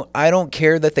back. I don't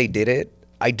care that they did it.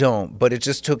 I don't, but it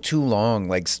just took too long.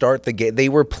 Like start the game. They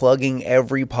were plugging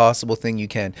every possible thing you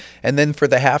can. And then for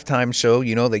the halftime show,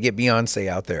 they get Beyonce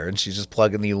out there and she's just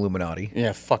plugging the Illuminati.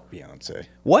 Yeah, fuck Beyonce.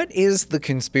 What is the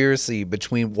conspiracy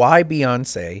between why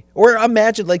Beyonce or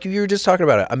imagine like you were just talking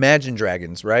about it, Imagine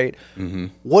Dragons, right? Mm-hmm.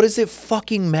 What does it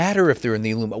fucking matter if they're in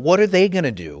the Illuminati? What are they going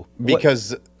to do?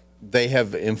 Because they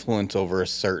have influence over a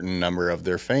certain number of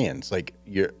their fans. Like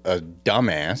a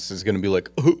dumbass is going to be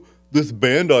like, oh, this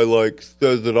band I like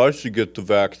says that I should get the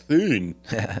vaccine.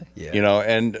 Yeah.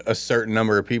 And a certain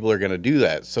number of people are going to do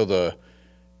that.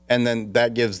 And then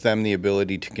that gives them the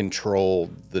ability to control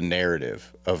the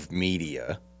narrative of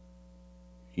media.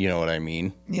 You know what I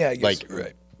mean? Yeah, I guess, like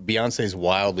right. Beyonce's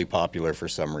wildly popular for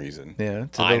some reason. Yeah,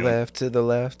 to the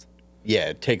left. Yeah,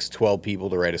 it takes 12 people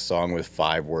to write a song with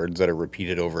 5 words that are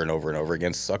repeated over and over and over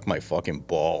again. Suck my fucking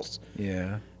balls.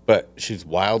 Yeah. But she's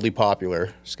wildly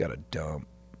popular. She's got a dump.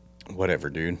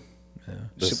 Whatever, dude.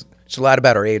 Yeah. She's lied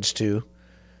about her age, too.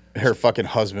 Her fucking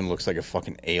husband looks like a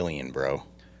fucking alien, bro.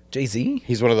 Jay-Z?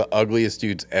 He's one of the ugliest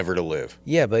dudes ever to live.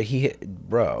 Yeah, but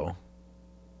bro.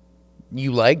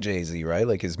 You like Jay-Z, right?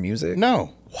 Like his music?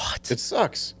 No. What? It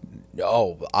sucks.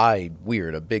 Oh,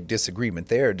 weird. A big disagreement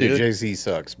there, dude. Dude, Jay-Z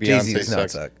sucks. Beyonce Jay-Z does not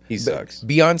sucks. suck. He sucks.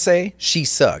 Beyonce, she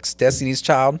sucks. Destiny's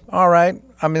Child, all right.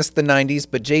 I miss the 90s,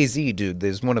 but Jay-Z, dude,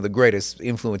 is one of the greatest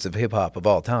influence of hip-hop of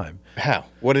all time. How?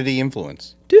 What did he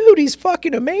influence? Dude, he's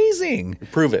fucking amazing.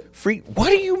 Prove it. What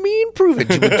do you mean, prove it?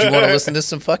 Do you want to listen to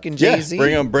some fucking Jay-Z?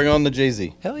 Yeah, bring on the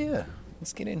Jay-Z. Hell yeah.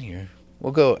 Let's get in here.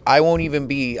 We'll go. I won't even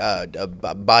be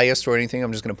biased or anything.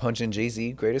 I'm just going to punch in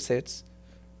Jay-Z, greatest hits.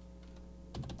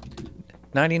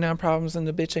 99 Problems and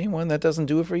the Bitch Ain't One. That doesn't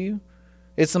do it for you?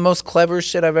 It's the most clever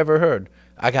shit I've ever heard.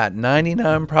 I got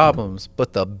 99 problems,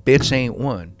 but the bitch ain't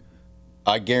one.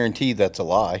 I guarantee that's a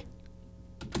lie.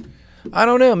 I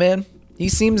don't know, man. He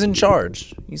seems in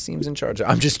charge.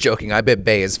 I'm just joking. I bet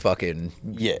Bay is fucking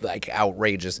like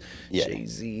outrageous. Yeah.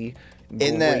 Jay-Z.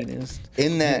 In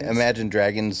that Imagine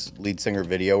Dragons lead singer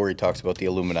video where he talks about the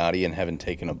Illuminati and having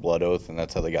taken a blood oath and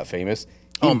that's how they got famous.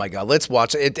 Oh my God, let's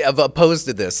watch it. I've opposed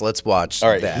to this. Let's watch. All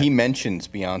right, that. he mentions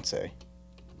Beyonce.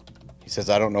 He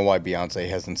says, I don't know why Beyonce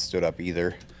hasn't stood up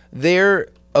either.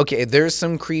 Okay, there's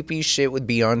some creepy shit with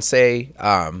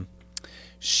Beyonce.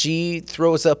 She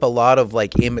throws up a lot of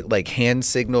like hand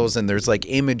signals, and there's like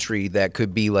imagery that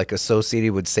could be like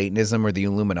associated with Satanism or the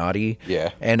Illuminati.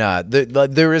 Yeah. And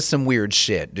there is some weird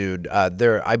shit, dude.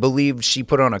 I believe she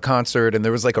put on a concert, and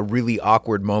there was like a really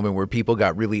awkward moment where people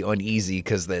got really uneasy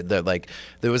because like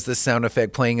there was this sound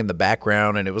effect playing in the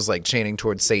background, and it was like chanting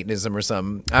towards Satanism or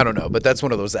something. I don't know, but that's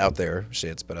one of those out there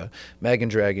shits. But Megan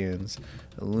Dragons,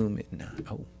 Illuminati.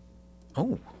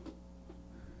 Oh,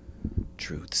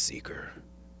 Truth Seeker.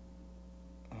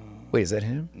 Wait, is that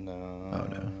him? No. Oh,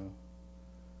 no.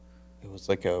 It was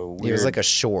like a weird... It was like a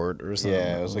short or something.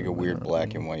 Yeah, it was like a weird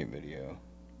black and white video.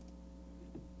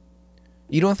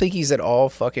 You don't think he's at all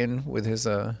fucking with his...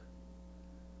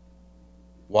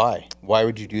 Why? Why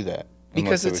would you do that?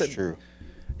 Because Unless it was true.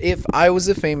 If I was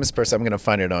a famous person, I'm going to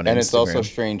find it on Instagram. And it's also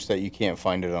strange that you can't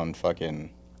find it on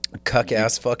fucking...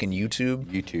 Cuck-ass fucking YouTube.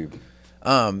 YouTube.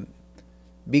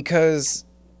 Because...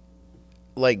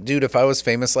 Like, dude, if I was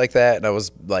famous like that and I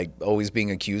was, like, always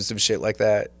being accused of shit like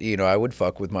that, you know, I would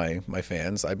fuck with my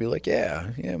fans. I'd be like,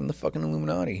 yeah, I'm in the fucking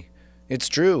Illuminati. It's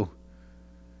true.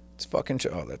 It's fucking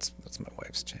true. Oh, that's my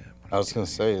wife's chat. I was going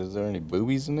to say, is there any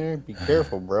boobies in there? Be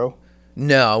careful, bro.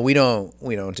 No, we don't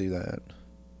do that.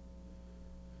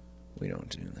 We don't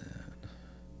do that.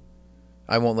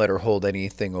 I won't let her hold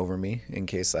anything over me in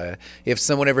case if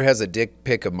someone ever has a dick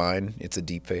pic of mine, it's a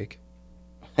deep fake.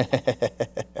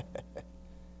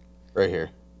 Right here.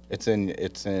 It's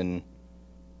in.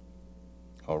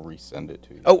 I'll resend it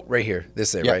to you. Oh, right here.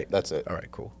 This is it, Yeah, right? that's it. All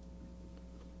right, cool.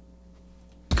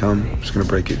 I'm just gonna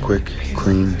break it quick,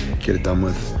 clean, get it done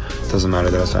with. Doesn't matter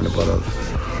that I signed a blood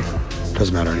oath.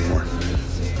 Doesn't matter anymore.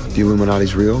 The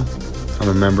Illuminati's real. I'm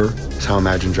a member. It's how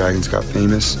Imagine Dragons got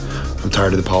famous. I'm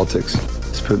tired of the politics.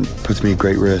 This puts me at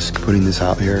great risk putting this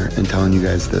out here and telling you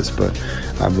guys this, but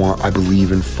I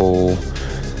believe in full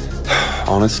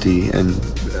honesty, and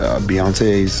Beyonce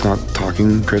is not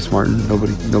talking. Chris Martin,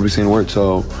 nobody's saying a word.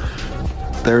 So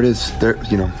there it is. There.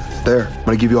 I'm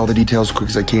gonna give you all the details as quick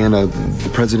as I can. The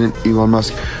president, Elon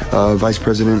Musk, vice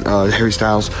president, Harry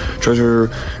Styles, treasurer,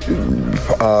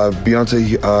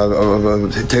 Beyonce,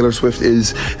 Taylor Swift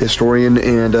is historian,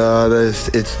 and that's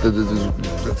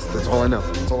all I know.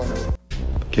 That's all I know.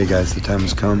 Okay, guys, the time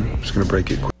has come. I'm just gonna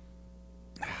break it quick.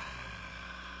 I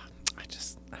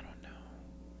don't know.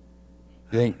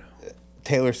 You think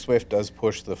Taylor Swift does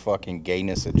push the fucking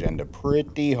gayness agenda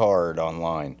pretty hard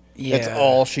online? Yeah. That's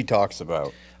all she talks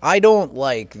about. I don't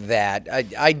like that.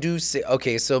 I do say,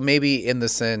 okay, so maybe in the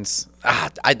sense,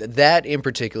 that in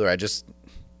particular, I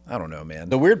don't know, man.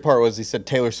 The weird part was he said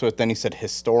Taylor Swift, then he said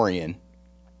historian.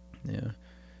 Yeah.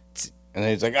 And then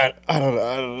he's like, I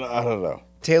don't know.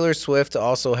 Taylor Swift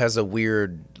also has a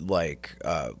weird, like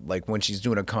when she's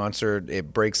doing a concert,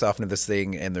 it breaks off into this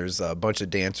thing, and there's a bunch of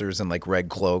dancers in like red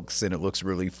cloaks, and it looks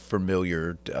really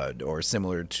familiar or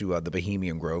similar to the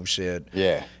Bohemian Grove shit.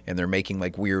 Yeah. And they're making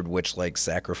like weird witch-like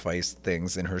sacrifice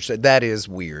things in her shit. That is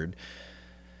weird.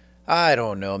 I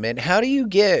don't know, man. How do you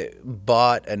get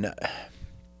bought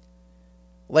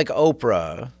like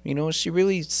Oprah? You know, is she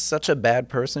really such a bad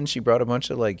person? She brought a bunch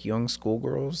of like young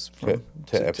schoolgirls to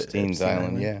Epstein's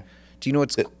Island. Yeah. Do you know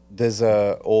what's... There's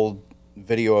a old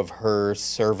video of her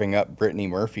serving up Brittany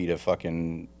Murphy to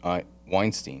fucking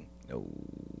Weinstein.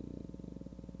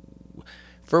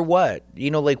 For what?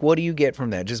 You know, like, what do you get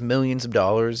from that? Just millions of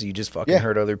dollars? You just fucking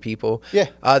hurt other people? Yeah.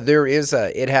 There is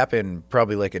it happened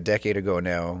probably like a decade ago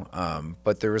now,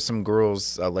 but there were some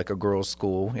girls, like a girls'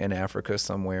 school in Africa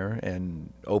somewhere,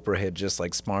 and Oprah had just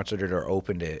like sponsored it or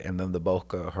opened it, and then the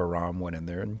Boko Haram went in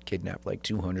there and kidnapped like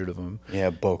 200 of them. Yeah,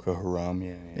 Boko Haram,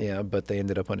 yeah. Yeah, but they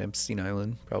ended up on Epstein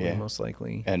Island, probably most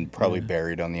likely. And probably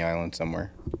buried on the island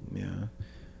somewhere. Yeah.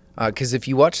 Because if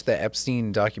you watch the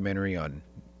Epstein documentary on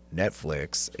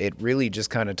Netflix, it really just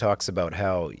kind of talks about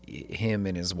how him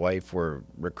and his wife were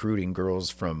recruiting girls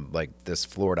from like this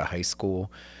Florida high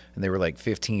school, and they were like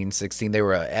 15, 16. They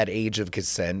were at age of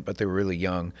consent, but they were really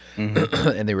young.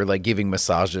 And they were like giving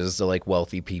massages to like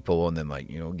wealthy people, and then like,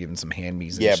 you know, giving some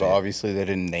hand-me's and shit. But obviously they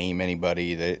didn't name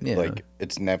anybody. Like,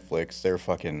 it's Netflix. They're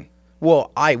fucking...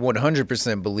 Well, I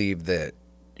 100% believe that,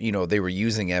 you know, they were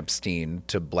using Epstein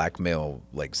to blackmail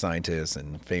like scientists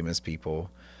and famous people,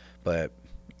 but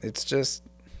it's just,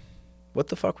 what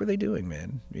the fuck were they doing,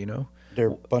 man? You know? They're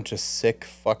a bunch of sick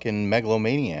fucking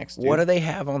megalomaniacs, dude. What do they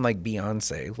have on like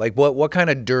Beyonce? Like what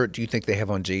kind of dirt do you think they have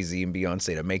on Jay-Z and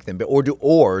Beyonce to make them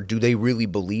or do they really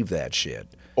believe that shit?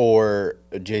 Or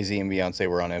Jay-Z and Beyonce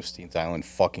were on Epstein's Island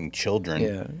fucking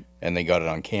children, and they got it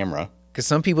on camera. Because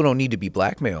some people don't need to be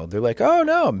blackmailed. They're like, oh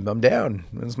no, I'm down.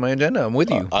 That's my agenda. I'm with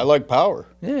you. I like power.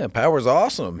 Yeah, power's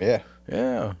awesome. Yeah.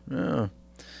 Yeah.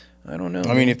 I don't know.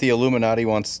 I mean, if the Illuminati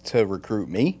wants to recruit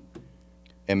me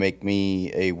and make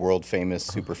me a world famous,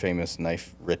 super famous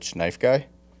rich knife guy,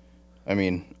 I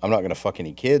mean, I'm not going to fuck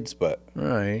any kids, but...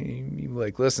 Right. You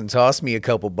like, listen, toss me a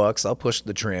couple bucks. I'll push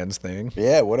the trans thing.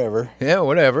 Yeah, whatever. Yeah,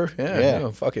 whatever. Yeah.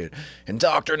 Yeah, fuck it.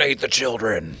 Indoctrinate the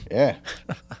children. Yeah.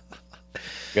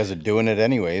 You guys are doing it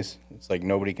anyways. It's like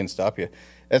nobody can stop you.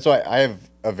 That's why I have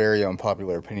a very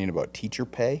unpopular opinion about teacher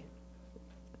pay.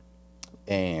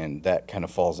 And that kind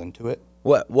of falls into it.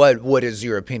 What is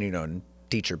your opinion on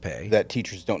teacher pay? That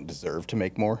teachers don't deserve to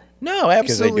make more. No, absolutely not.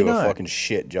 Because they do a fucking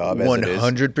shit job as it is.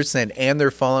 100%. And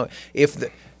they're following... If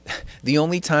the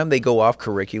only time they go off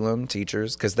curriculum,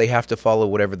 teachers, because they have to follow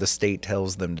whatever the state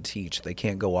tells them to teach. They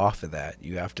can't go off of that.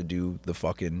 You have to do the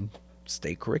fucking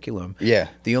state curriculum. Yeah.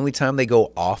 The only time they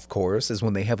go off course is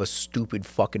when they have a stupid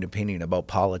fucking opinion about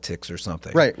politics or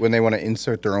something. Right, when they want to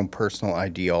insert their own personal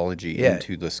ideology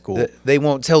into the school. They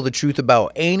won't tell the truth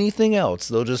about anything else.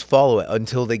 They'll just follow it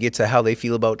until they get to how they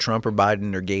feel about Trump or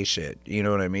Biden or gay shit. You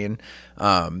know what I mean?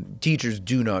 Teachers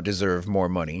do not deserve more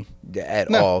money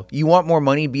at all. You want more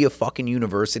money? Be a fucking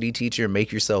university teacher and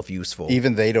make yourself useful.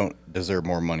 Even they don't deserve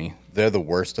more money. They're the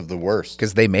worst of the worst.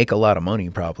 Because they make a lot of money,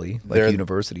 probably, like They're,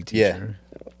 university teacher. Yeah,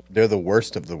 they're the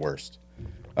worst of the worst.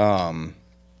 They're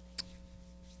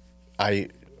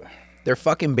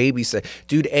fucking babysit.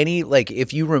 Dude,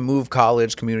 if you remove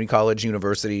college, community college,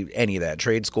 university, any of that,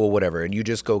 trade school, whatever, and you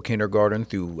just go kindergarten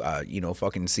through,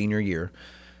 fucking senior year,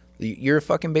 you're a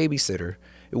fucking babysitter.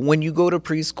 When you go to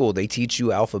preschool, they teach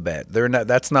you alphabet.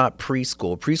 That's not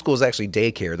preschool. Preschool is actually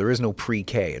daycare. There is no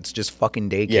pre-K. It's just fucking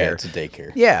daycare. Yeah, it's a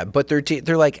daycare. Yeah, but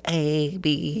they're like A,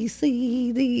 B,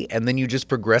 C, D, and then you just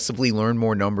progressively learn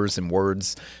more numbers and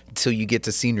words until you get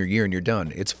to senior year and you're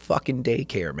done. It's fucking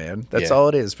daycare, man. That's all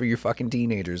it is for your fucking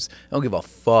teenagers. I don't give a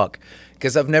fuck.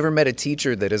 Because I've never met a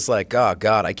teacher that is like, oh,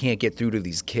 God, I can't get through to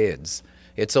these kids.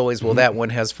 It's always, well, that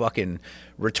one has fucking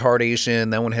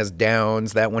retardation, that one has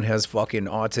Downs, that one has fucking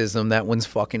autism, that one's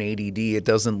fucking ADD, it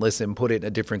doesn't listen, put it in a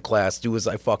different class, do as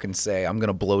I fucking say, I'm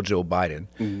gonna blow Joe Biden.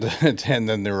 And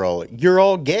then they're all like, you're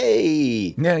all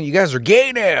gay. Yeah, you guys are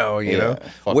gay now, you know?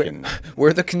 Fucking...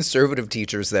 We're the conservative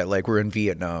teachers that, like, were in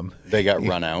Vietnam. They got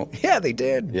run out. Yeah, they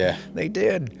did. Yeah. They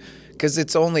did. Because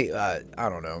it's only, I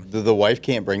don't know. The wife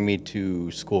can't bring me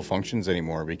to school functions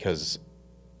anymore because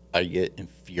I get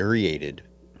infuriated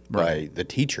by the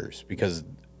teachers because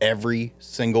every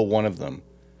single one of them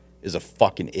is a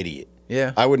fucking idiot.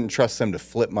 Yeah. I wouldn't trust them to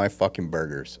flip my fucking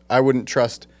burgers. I wouldn't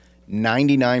trust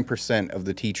 99% of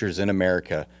the teachers in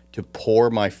America to pour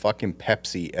my fucking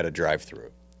Pepsi at a drive-thru.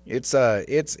 It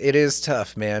is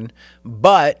tough, man.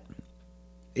 But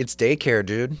it's daycare,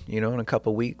 dude. You know, in a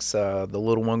couple weeks, the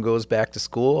little one goes back to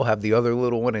school. I'll have the other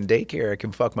little one in daycare. I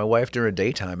can fuck my wife during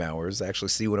daytime hours, actually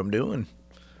see what I'm doing.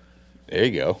 There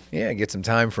you go. Yeah, get some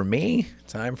time for me,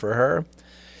 time for her.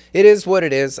 It is what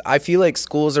it is. I feel like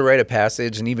school's a rite of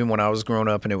passage, and even when I was growing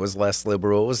up and it was less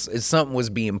liberal, something was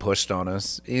being pushed on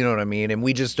us. You know what I mean? And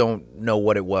we just don't know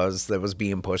what it was that was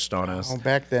being pushed on us. Oh,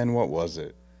 back then, what was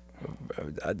it?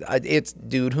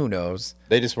 Dude, who knows?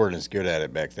 They just weren't as good at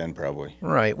it back then, probably.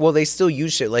 Right. Well, they still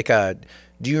use shit. Like,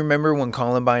 do you remember when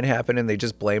Columbine happened and they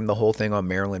just blamed the whole thing on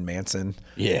Marilyn Manson?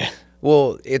 Yeah.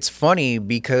 Well, it's funny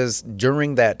because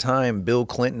during that time, Bill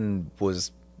Clinton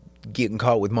was getting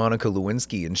caught with Monica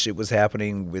Lewinsky and shit was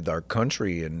happening with our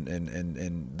country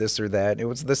and this or that. It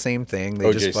was the same thing. They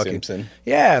O.J. just fucking, Simpson.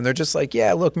 Yeah, and they're just like,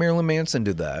 yeah, look, Marilyn Manson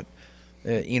did that.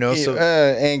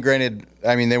 And granted,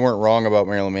 I mean, they weren't wrong about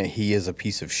Marilyn Manson. He is a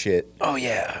piece of shit. Oh,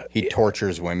 yeah. He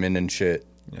tortures women and shit.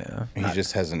 Yeah. He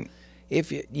just hasn't.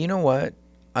 You know what?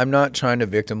 I'm not trying to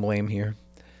victim blame here.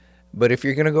 But if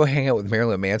you're going to go hang out with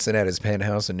Marilyn Manson at his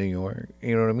penthouse in New York,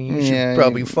 you know what I mean? You should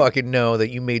probably fucking know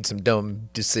that you made some dumb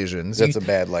decisions. That's a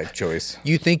bad life choice.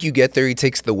 You think you get there, he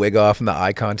takes the wig off and the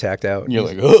eye contact out. And you're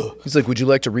like, ugh. He's like, would you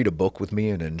like to read a book with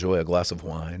me and enjoy a glass of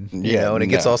wine? You know, and it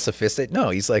gets all sophisticated. No,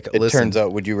 he's like, listen. It turns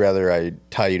out, would you rather I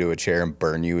tie you to a chair and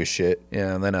burn you as shit?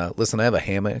 Yeah, and then, listen, I have a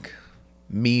hammock.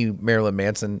 Me, Marilyn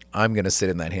Manson, I'm going to sit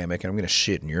in that hammock and I'm going to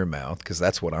shit in your mouth because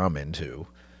that's what I'm into.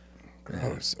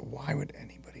 Gross. Why would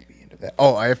anybody be into that?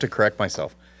 Oh, I have to correct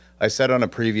myself. I said on a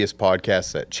previous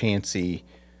podcast that Chancey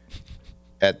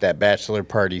at that bachelor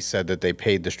party said that they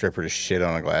paid the stripper to shit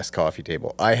on a glass coffee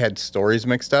table. I had stories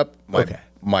mixed up.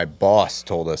 My boss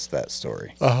told us that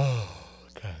story. Oh,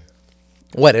 okay.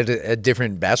 What, at a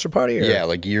different bachelor party? Or? Yeah,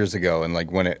 like years ago. And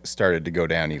like when it started to go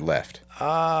down, he left.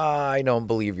 I don't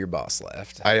believe your boss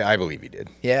left. I believe he did.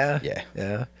 Yeah?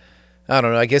 Yeah. I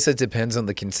don't know. I guess it depends on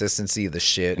the consistency of the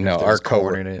shit. No, our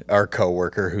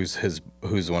coworker,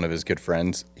 who's one of his good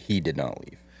friends, he did not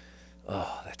leave.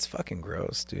 Oh, that's fucking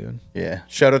gross, dude. Yeah.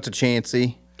 Shout out to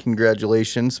Chancey.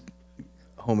 Congratulations.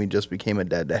 Homie just became a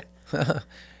dad.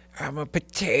 I'm a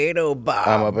potato bob.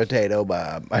 I'm a potato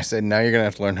bob. I said, now you're going to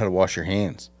have to learn how to wash your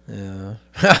hands. Yeah.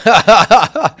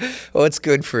 Well, it's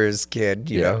good for his kid,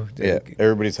 you know. Yeah.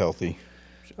 Everybody's healthy.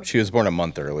 She was born a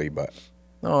month early, but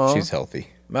she's healthy.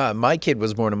 My kid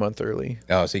was born a month early.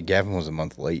 Oh, see, Gavin was a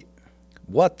month late.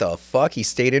 What the fuck? He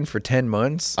stayed in for 10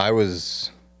 months? I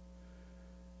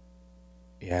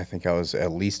think I was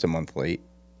at least a month late.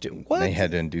 What? They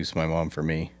had to induce my mom for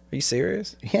me. Are you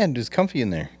serious? Yeah, and just comfy in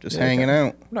there, just hanging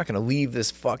out. I'm not going to leave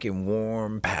this fucking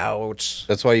warm pouch.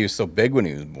 That's why he was so big when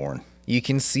he was born. You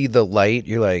can see the light.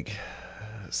 You're like,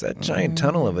 is that giant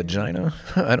tunnel of vagina?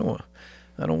 I don't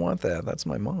want that. That's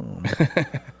my mom.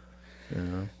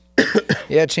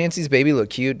 Yeah, Chancey's baby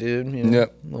looked cute, dude. You know,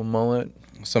 Yep. Little mullet.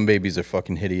 Some babies are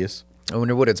fucking hideous. I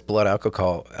wonder what its blood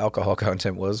alcohol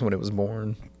content was when it was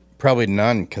born. Probably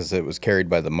none, because it was carried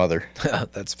by the mother.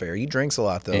 That's fair. He drinks a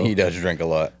lot, though. And he does drink a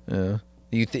lot. Yeah.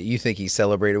 You think he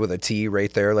celebrated with a tea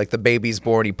right there? Like the baby's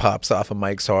born, he pops off a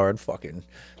Mike's Hard, fucking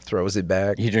throws it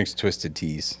back. He drinks Twisted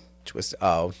Teas.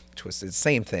 Twisted.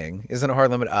 Same thing. Isn't it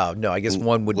hard lemon? Oh, no, I guess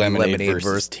one would be lemonade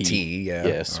versus tea. Yeah,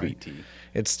 Yeah, sweet tea.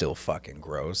 It's still fucking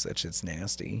gross. That shit's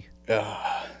nasty.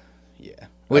 Yeah.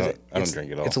 I don't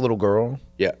drink it all. It's a little girl.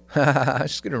 Yeah.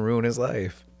 She's going to ruin his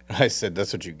life. I said,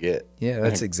 that's what you get. Yeah,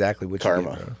 that's exactly what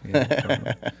Karma. you get, bro. Yeah,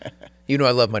 karma. You know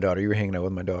I love my daughter. You were hanging out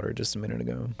with my daughter just a minute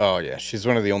ago. Oh, yeah. She's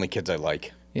one of the only kids I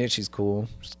like. Yeah, she's cool.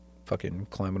 Just fucking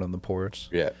climbing on the porch.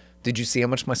 Yeah. Did you see how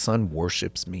much my son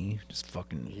worships me? Just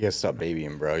fucking... You gotta stop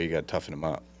babying, bro. You gotta toughen him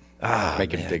up.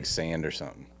 Make him dig sand or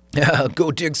something. Yeah,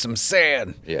 go dig some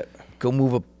sand. Yeah. Go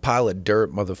move a pile of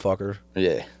dirt, motherfucker.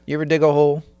 Yeah. You ever dig a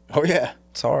hole? Oh, yeah.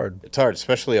 It's hard. It's hard,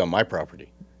 especially on my property.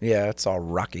 Yeah, it's all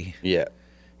rocky. Yeah.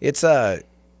 It's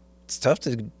tough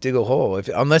to dig a hole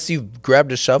unless you've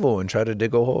grabbed a shovel and tried to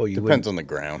dig a hole. Depends on the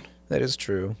ground. That is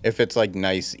true. If it's like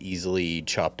nice, easily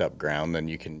chopped up ground, then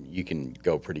you can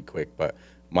go pretty quick. But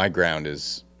my ground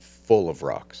is full of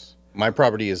rocks. My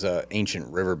property is a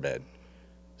ancient riverbed,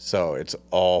 so it's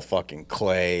all fucking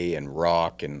clay and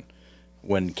rock. And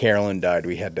when Carolyn died,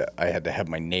 I had to have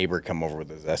my neighbor come over with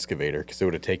his excavator because it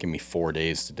would have taken me 4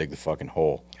 days to dig the fucking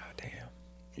hole. God damn.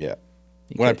 Yeah.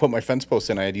 When I put my fence posts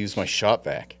in, I had to use my shop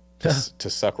vac to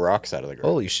suck rocks out of the ground.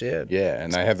 Holy shit. Yeah,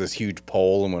 and I have this huge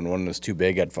pole, and when one was too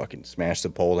big, I'd fucking smash the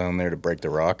pole down there to break the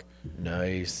rock.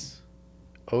 Nice.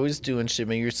 Always doing shit,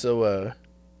 man. You're so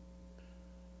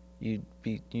you're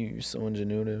so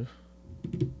ingenuitive.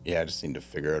 Yeah, I just need to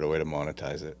figure out a way to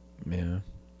monetize it. Yeah.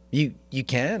 You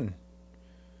can.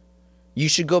 You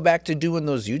should go back to doing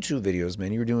those YouTube videos,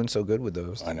 man. You were doing so good with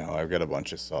those. I know. I've got a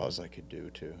bunch of saws I could do,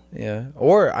 too. Yeah.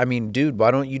 Or, I mean, dude,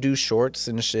 why don't you do shorts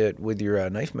and shit with your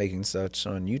knife making such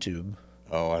on YouTube?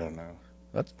 Oh, I don't know.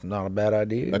 That's not a bad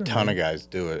idea. A ton of guys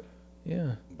do it.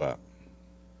 Yeah. But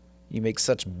you make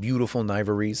such beautiful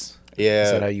kniveries. Yeah.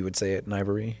 Is that how you would say it?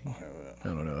 Knivery? I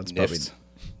don't know. It's probably...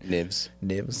 Nibs.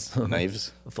 Nibs.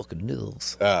 Knives. Fucking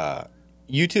nibs.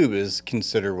 YouTube is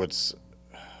considered what's...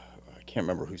 I can't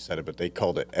remember who said it, but they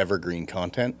called it evergreen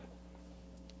content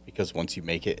because once you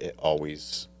make it, it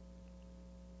always,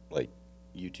 like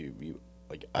YouTube,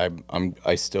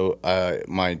 I still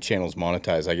my channel's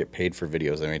monetized. I get paid for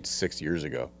videos I made 6 years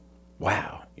ago.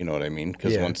 Wow. You know what I mean?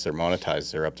 Because once they're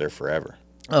monetized, they're up there forever.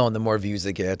 Oh, and the more views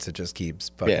it gets, it just keeps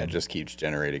fucking... Yeah, it just keeps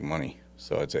generating money.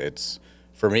 So it's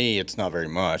for me, it's not very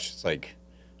much. It's like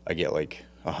I get like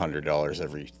 $100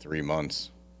 every 3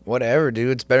 months. Whatever,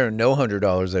 dude. It's better than no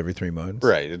 $100 every 3 months.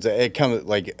 Right. It comes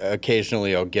like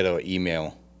occasionally I'll get an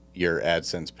email. Your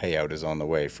AdSense payout is on the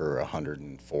way for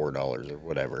 $104 or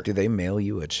whatever. Do they mail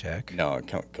you a check? No,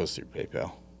 it goes through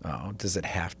PayPal. Oh, does it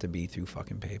have to be through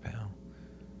fucking PayPal?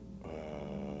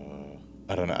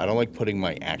 I don't know. I don't like putting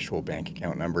my actual bank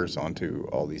account numbers onto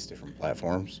all these different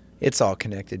platforms. It's all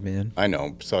connected, man. I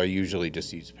know. So I usually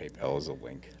just use PayPal as a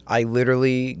link. I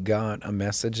literally got a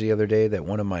message the other day that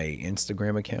one of my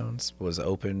Instagram accounts was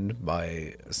opened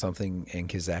by something in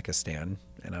Kazakhstan.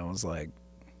 And I was like,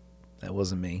 that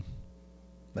wasn't me.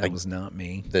 That was not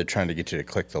me. They're trying to get you to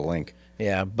click the link.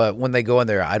 Yeah, but when they go in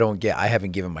there, I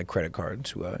haven't given my credit card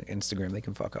to Instagram. They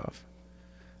can fuck off.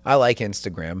 I like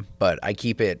Instagram, but I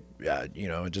keep it,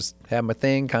 just have my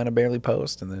thing, kind of barely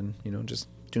post, and then, just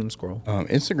doom scroll.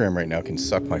 Instagram right now can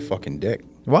suck my fucking dick.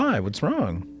 Why? What's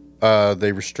wrong?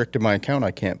 They restricted my account. I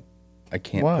can't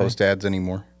post ads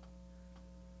anymore.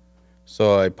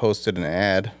 So I posted an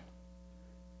ad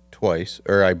twice,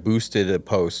 or I boosted a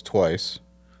post twice.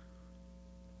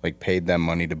 Like paid them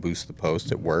money to boost the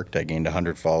post. It worked. I gained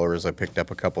 100 followers. I picked up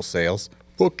a couple sales.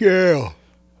 Fuck yeah.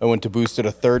 I went to boost it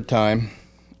a third time.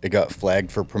 It got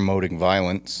flagged for promoting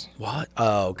violence. What?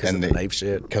 Oh, because of the knife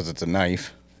shit? Because it's a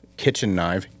knife. Kitchen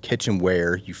knife.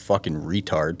 Kitchenware, you fucking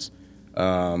retards.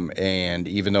 And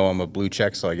even though I'm a blue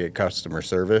check, so I get customer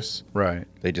service. Right.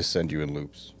 They just send you in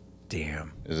loops.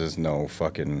 Damn. There's no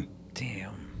fucking...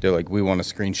 Damn. They're like, we want a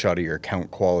screenshot of your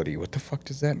account quality. What the fuck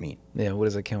does that mean? Yeah, what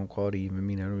does account quality even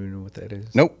mean? I don't even know what that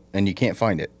is. Nope. And you can't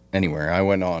find it anywhere. I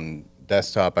went on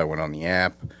desktop. I went on the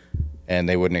app. And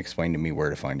they wouldn't explain to me where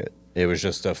to find it. It was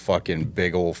just a fucking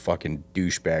big old fucking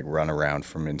douchebag runaround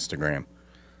from Instagram.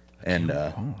 And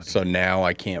so now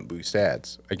I can't boost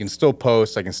ads. I can still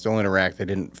post. I can still interact. They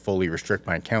didn't fully restrict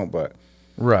my account, but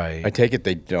right. I take it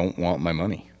they don't want my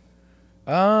money.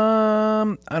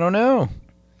 I don't know.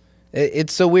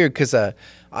 It's so weird because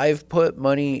I've put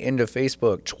money into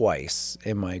Facebook twice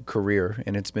in my career,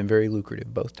 and it's been very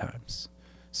lucrative both times.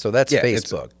 So that's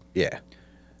Facebook.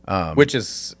 Which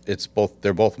is, it's both,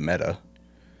 they're both meta.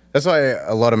 That's why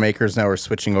a lot of makers now are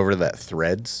switching over to that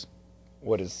Threads.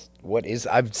 What is,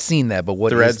 I've seen that, but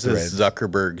what Threads is Threads? is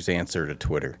Zuckerberg's answer to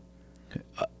Twitter.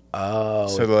 Oh.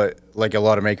 So like a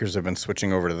lot of makers have been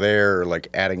switching over to there or like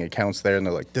adding accounts there, and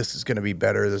they're like, this is going to be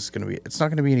better. This is going to be, it's not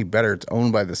going to be any better. It's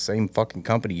owned by the same fucking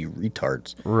company, you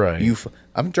retards. Right.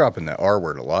 I'm dropping the R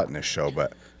word a lot in this show,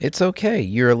 but. It's okay.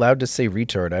 You're allowed to say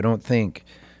retard. I don't think.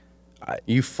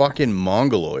 You fucking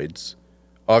mongoloids.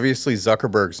 Obviously,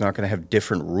 Zuckerberg's not going to have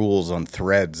different rules on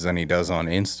Threads than he does on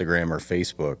Instagram or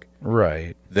Facebook.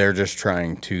 Right. They're just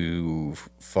trying to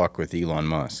fuck with Elon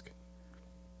Musk.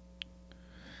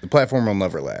 The platform will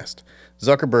never last.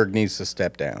 Zuckerberg needs to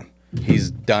step down.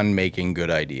 He's done making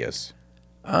good ideas.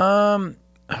 Oh,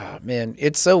 man,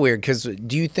 it's so weird because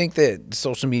do you think that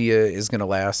social media is going to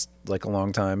last like a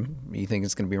long time? You think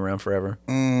it's going to be around forever?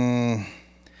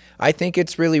 I think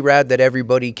it's really rad that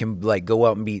everybody can like go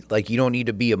out and be like, you don't need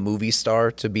to be a movie star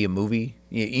to be a movie.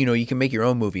 You know, you can make your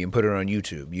own movie and put it on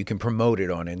YouTube. You can promote it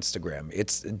on Instagram.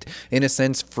 It's in a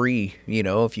sense free, you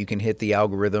know, if you can hit the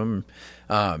algorithm,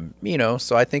 you know,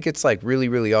 so I think it's like really,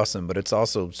 really awesome, but it's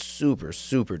also super,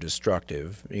 super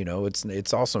destructive. You know,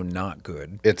 it's also not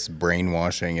good. It's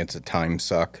brainwashing. It's a time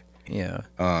suck. Yeah.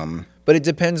 But it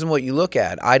depends on what you look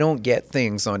at. I don't get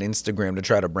things on Instagram to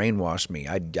try to brainwash me.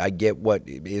 I get what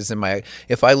is in my...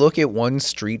 If I look at one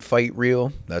street fight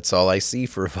reel, that's all I see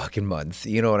for a fucking month.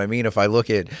 You know what I mean? If I look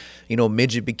at, you know,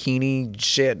 midget bikini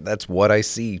shit, that's what I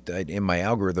see in my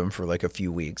algorithm for like a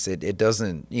few weeks. It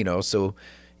doesn't, you know, so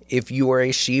if you are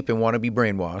a sheep and want to be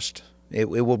brainwashed, it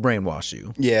will brainwash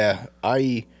you. Yeah,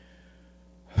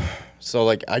 so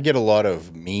like I get a lot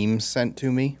of memes sent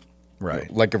to me.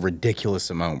 Right. Like a ridiculous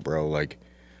amount, bro. Like,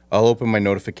 I'll open my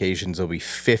notifications. There'll be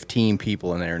 15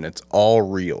 people in there, and it's all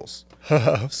reels.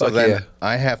 So then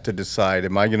I have to decide,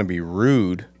 am I going to be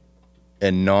rude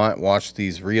and not watch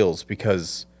these reels?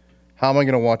 Because how am I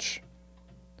going to watch...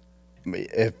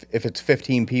 If it's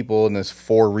 15 people and there's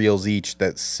 4 reels each,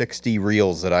 that's 60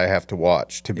 reels that I have to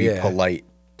watch to be polite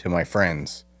to my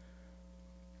friends.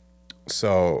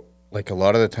 So, like, a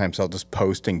lot of the times I'll just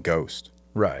post and ghost.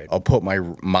 Right. I'll put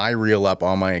my reel up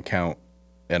on my account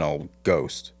and I'll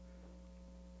ghost.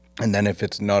 And then if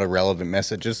it's not a relevant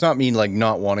message, it's not me like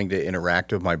not wanting to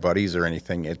interact with my buddies or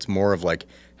anything. It's more of like,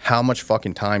 how much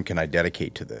fucking time can I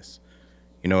dedicate to this?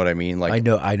 You know what I mean? Like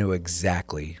I know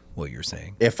exactly what you're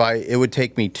saying. It would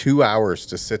take me 2 hours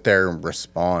to sit there and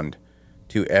respond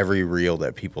to every reel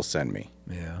that people send me.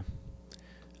 Yeah.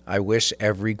 I wish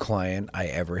every client I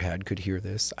ever had could hear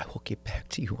this. I will get back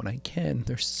to you when I can.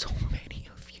 There's so many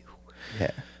of you.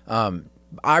 Yeah.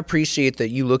 I appreciate that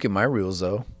you look at my reels,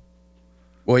 though.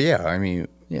 Well, yeah. I mean,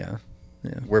 yeah.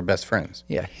 We're best friends.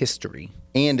 Yeah, history.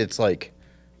 And it's like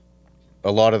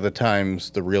a lot of the times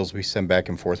the reels we send back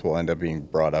and forth will end up being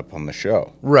brought up on the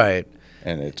show. Right.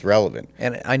 And it's relevant.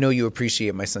 And I know you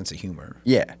appreciate my sense of humor.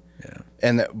 Yeah.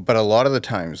 But a lot of the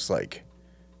times, like,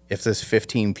 if there's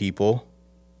 15 people...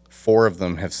 4 of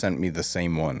them have sent me the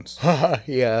same ones.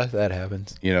 Yeah, that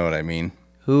happens. You know what I mean?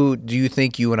 Who do you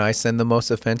think you and I send the most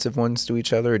offensive ones to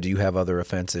each other, or do you have other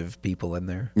offensive people in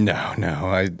there? No.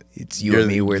 It's you and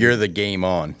me. You're the game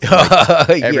on.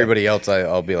 Like, everybody else,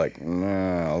 I'll be like,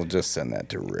 nah, I'll just send that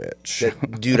to Rich.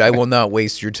 Dude, I will not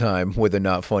waste your time with a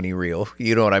not funny reel.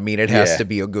 You know what I mean? It has to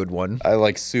be a good one. I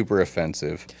like super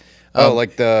offensive.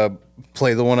 Like the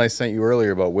one I sent you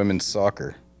earlier about women's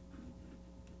soccer.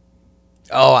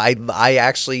 Oh, I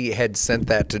actually had sent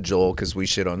that to Joel because we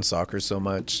shit on soccer so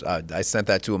much. I sent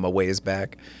that to him a ways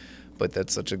back, but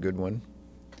that's such a good one.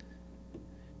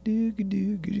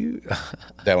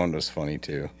 That one was funny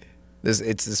too. It's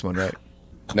this one, right?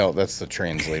 No, that's the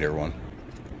translator one.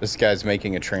 This guy's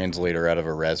making a translator out of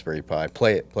a Raspberry Pi.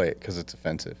 Play it, because it's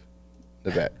offensive.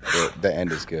 The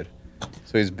end is good.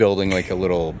 So he's building like a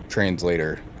little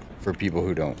translator for people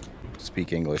who don't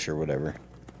speak English or whatever.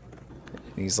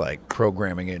 He's like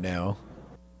programming it now.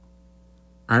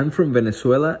 I'm from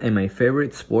Venezuela and my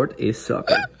favorite sport is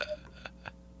soccer.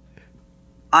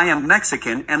 I am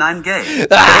Mexican and I'm gay.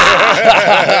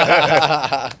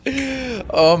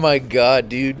 Oh my god,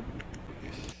 dude.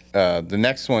 The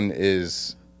next one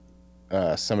is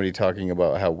somebody talking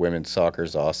about how women's soccer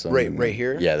is awesome. Right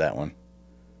here? Yeah, that one.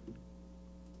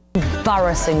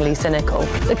 Embarrassingly cynical.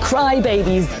 The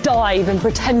crybabies dive and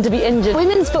pretend to be injured.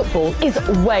 Women's football is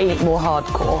way more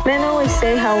hardcore. Men always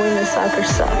say how women's soccer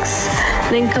sucks,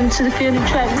 then come to the field and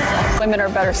try with us. Women are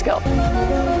better skilled.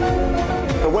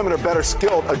 The women are better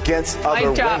skilled against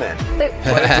other women. But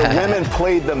if the women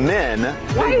played the men,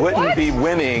 they wouldn't be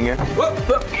winning.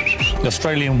 The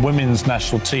Australian women's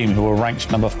national team, who were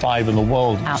ranked number 5 in the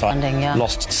world,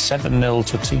 lost 7-0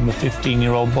 to a team of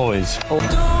 15-year-old boys.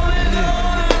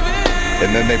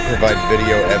 And then they provide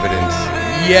video evidence.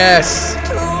 Yes!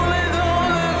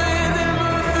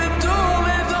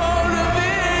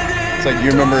 It's like, you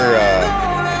remember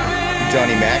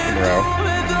Johnny McEnroe?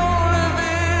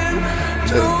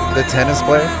 The tennis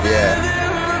player? Yeah.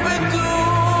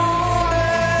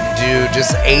 Dude,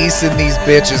 just acing these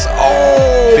bitches.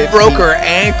 Oh, broke her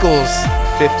ankles.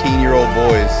 15-year-old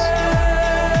boys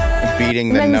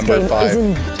beating the number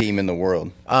 5 team in the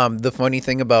world. The funny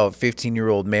thing about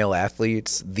 15-year-old male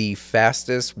athletes, the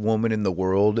fastest woman in the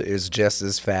world is just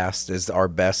as fast as our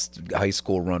best high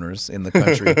school runners in the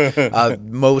country.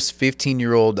 Most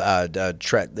 15-year-old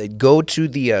go to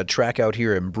the track out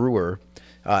here in Brewer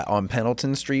on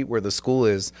Pendleton Street where the school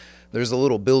is. There's a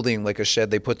little building, like a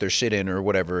shed they put their shit in or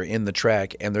whatever, in the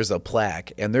track, and there's a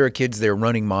plaque. And there are kids there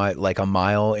running like a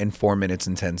mile in 4 minutes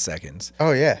and 10 seconds.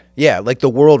 Oh, yeah. Yeah, like the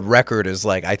world record is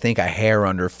like, I think, a hair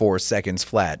under 4 seconds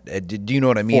flat. Do you know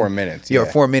what I mean? 4 minutes, yeah.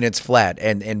 4 yeah. minutes flat.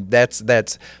 And that's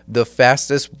the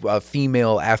fastest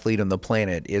female athlete on the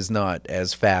planet is not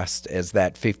as fast as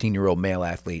that 15-year-old male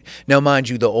athlete. Now, mind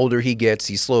you, the older he gets,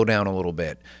 he slow down a little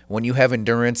bit. When you have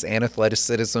endurance and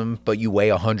athleticism, but you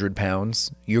weigh 100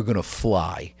 pounds, you're going to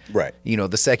fly. Right. You know,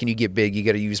 the second you get big, you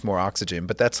got to use more oxygen.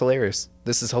 But that's hilarious.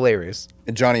 This is hilarious.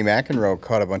 And Johnny McEnroe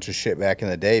caught a bunch of shit back in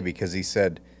the day because he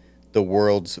said the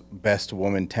world's best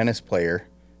woman tennis player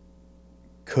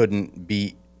couldn't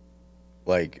beat,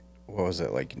 like, what was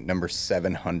it, like number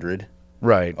 700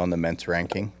 right on the men's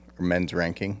ranking.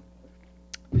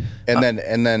 And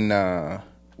then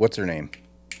what's her name?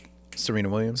 Serena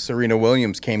Williams. Serena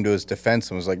Williams came to his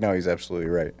defense and was like, no, he's absolutely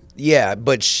right. Yeah,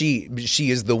 but she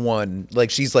is the one,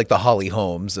 like, she's like the Holly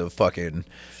Holmes of fucking...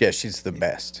 Yeah, she's the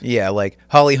best. Yeah, like,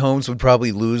 Holly Holmes would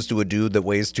probably lose to a dude that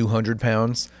weighs 200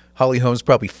 pounds. Holly Holmes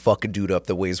probably fuck a dude up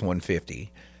that weighs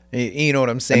 150. You know what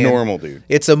I'm saying? A normal dude.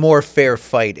 It's a more fair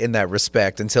fight in that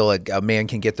respect until a man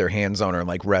can get their hands on her and,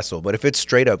 like, wrestle. But if it's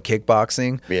straight up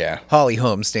kickboxing, yeah, Holly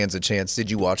Holmes stands a chance.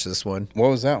 Did you watch this one? What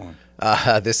was that one?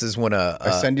 This is when I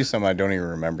send you some, I don't even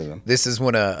remember them. This is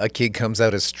when a kid comes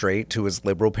out as straight to his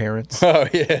liberal parents. Oh,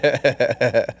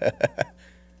 yeah.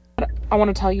 I want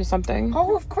to tell you something.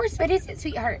 Oh, of course. What is it,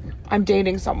 sweetheart? I'm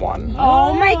dating someone.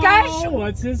 Oh my gosh.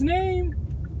 What's his name?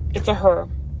 It's a her.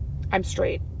 I'm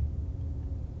straight.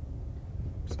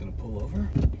 Just gonna pull over.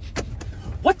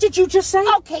 What did you just say?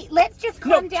 Okay, let's just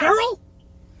calm down. Carol,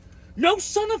 no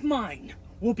son of mine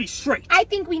will be straight. I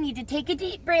think we need to take a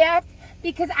deep breath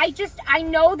because I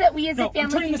know that we as a family I'm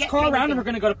turning can this get car through around and anything. we're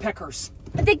gonna go to Pecker's.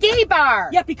 The gay bar.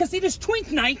 Yeah, because it is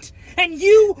twink night and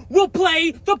you will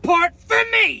play the part for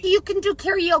me. You can do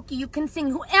karaoke. You can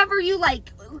sing whoever you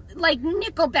like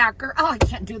Nickelback or I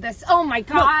can't do this. Oh my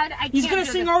God, I can't. He's gonna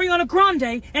sing Ariana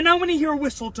Grande, and I'm gonna hear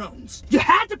whistle tones. You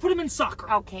had to put him in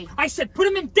soccer. Okay. I said put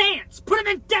him in dance. Put him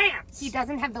in dance. He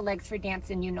doesn't have the legs for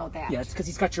dancing. You know that. Yeah, it's because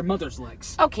he's got your mother's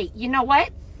legs. Okay, you know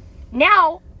what?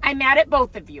 Now I'm mad at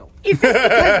both of you. Is this because we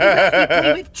let you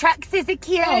play with trucks as a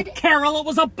kid? Oh, Carol, it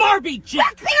was a Barbie jet.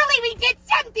 Well, clearly we did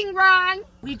something wrong.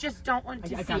 We just don't want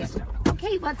to I see gotta it. stop.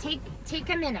 Okay, well, take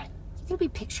a minute. You think we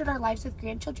pictured our lives with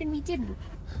grandchildren? We didn't.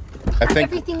 I think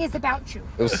Everything is about you.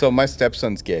 so. My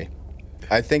stepson's gay.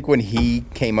 I think when he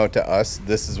came out to us,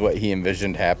 this is what he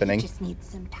envisioned happening. Just need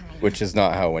some time. Which is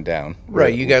not how it went down.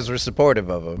 Right, you guys were supportive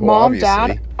of him. Well, Mom,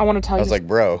 obviously. Dad, I want to tell you. I was like,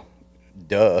 bro,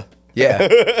 duh.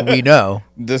 Yeah, we know.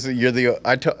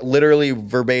 Literally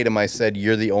verbatim, I said,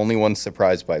 you're the only one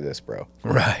surprised by this, bro.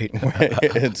 Right.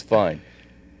 It's fine.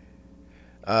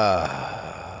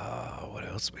 What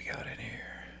else we got in here?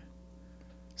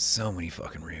 So many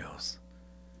fucking reels.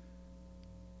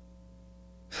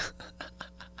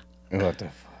 What the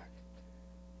fuck?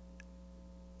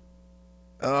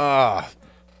 I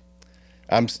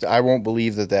won't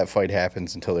believe that fight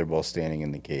happens until they're both standing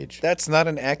in the cage. That's not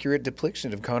an accurate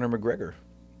depiction of Conor McGregor.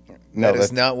 No, that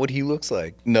is not what he looks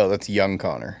like. No, that's young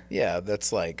Conor. Yeah,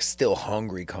 that's like still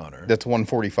hungry Conor. That's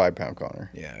 145-pound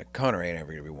Conor. Yeah, Conor ain't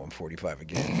ever gonna be 145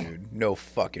 again, dude. No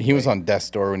fucking. He was way. on death's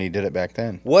door when he did it back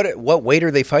then. What weight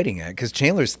are they fighting at? Because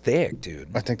Chandler's thick, dude.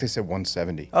 I think they said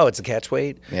 170. Oh, it's a catch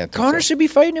weight. Yeah, Conor should be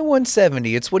fighting at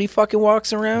 170. It's what he fucking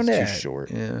walks around He's at. too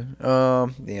short. Yeah.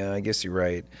 Yeah, I guess you're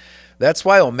right. That's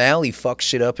why O'Malley fucks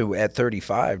shit up at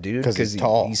 35, dude. Because he's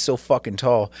tall. He's so fucking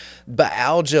tall. But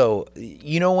Aljo,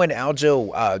 you know when Aljo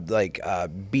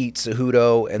beat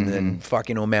Cejudo and then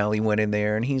fucking O'Malley went in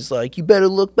there and he's like, you better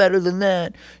look better than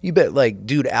that. You bet. Like,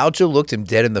 dude, Aljo looked him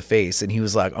dead in the face and he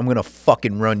was like, I'm going to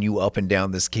fucking run you up and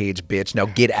down this cage, bitch. Now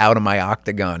get out of my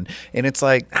octagon. And it's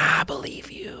like, I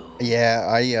believe you. Yeah,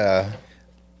 I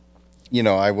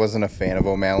wasn't a fan of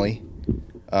O'Malley.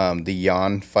 The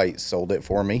Jan fight sold it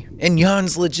for me. And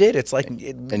Jan's legit. It's like...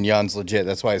 And Jan's legit.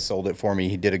 That's why it sold it for me.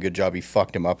 He did a good job. He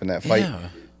fucked him up in that fight. Yeah.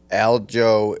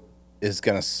 Aljo is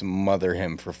going to smother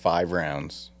him for 5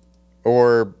 rounds.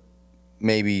 Or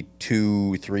maybe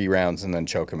 2-3 rounds and then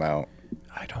choke him out.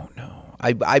 I don't know.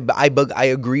 I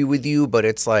agree with you, but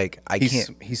it's like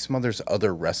he smothers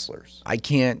other wrestlers. I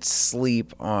can't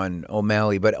sleep on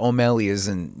O'Malley, but O'Malley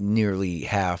isn't nearly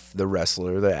half the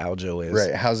wrestler that Aljo is.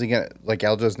 Right. How's he gonna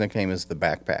Aljo's nickname is the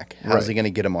backpack. How's he gonna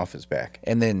get him off his back?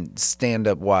 And then stand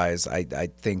up wise, I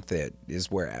think that is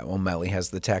where O'Malley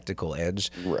has the tactical edge.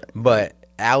 Right. But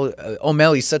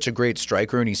O'Malley's such a great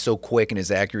striker, and he's so quick in his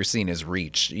accuracy and his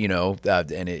reach, and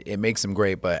it makes him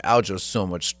great. But Aljo's so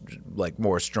much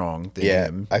more strong than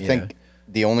him. I think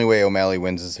the only way O'Malley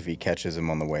wins is if he catches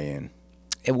him on the way in.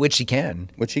 Which he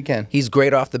can. He's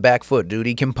great off the back foot, dude.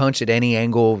 He can punch at any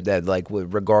angle that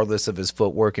regardless of his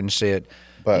footwork and shit.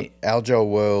 But Aljo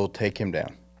will take him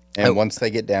down. And once they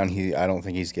get down, I don't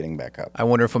think he's getting back up. I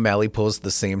wonder if O'Malley pulls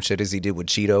the same shit as he did with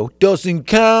Cheeto. Doesn't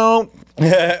count.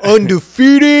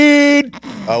 Undefeated.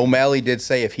 O'Malley did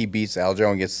say if he beats Aljo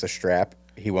and gets the strap,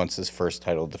 he wants his first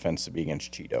title defense to be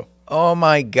against Cheeto. Oh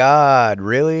my God,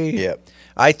 really? Yep.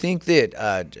 I think that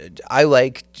I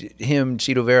like him,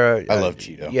 Cheeto Vera. I love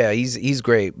Cheeto. Yeah, he's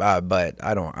great, but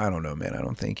I don't know, man. I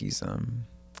don't think he's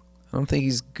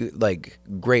good,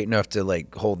 great enough to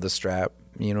hold the strap.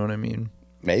 You know what I mean?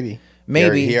 Maybe.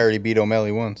 Maybe he already beat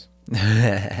O'Malley once.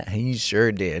 He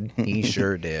sure did. He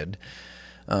sure did.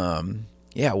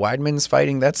 Yeah, Weidman's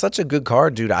fighting. That's such a good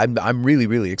card, dude. I'm really,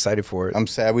 really excited for it. I'm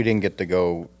sad we didn't get to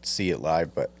go see it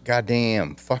live, but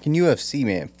goddamn, fucking UFC,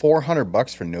 man.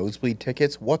 $400 for nosebleed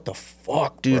tickets? What the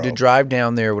fuck, dude? Bro? To drive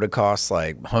down there would have cost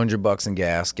 $100 in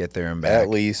gas, get there and back. At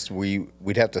least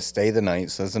we'd have to stay the night,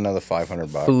 so that's another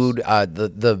 $500. Food,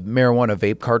 the marijuana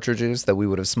vape cartridges that we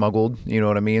would have smuggled. You know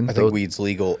what I mean? I think weed's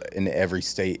legal in every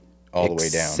state all the way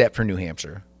down, except for New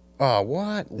Hampshire. Oh,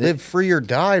 what? Live free or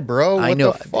die, bro. What I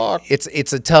know. The fuck?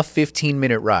 It's a tough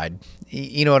 15-minute ride.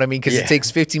 You know what I mean? Because it takes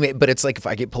 15 minutes. But it's like if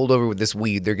I get pulled over with this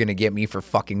weed, they're going to get me for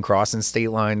fucking crossing state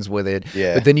lines with it.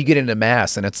 Yeah. But then you get into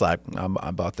Mass, and it's like,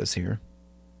 I bought this here.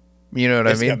 You know what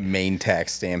I mean? It's got main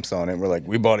tax stamps on it. We're like,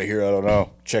 we bought it here. I don't know.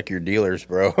 Check your dealers,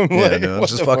 bro. Yeah, no,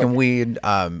 it's just fucking weed.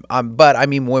 But I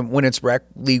mean, when it's rec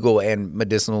legal and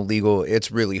medicinal legal,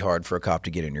 it's really hard for a cop to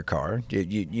get in your car.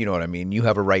 You know what I mean? You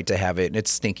have a right to have it, and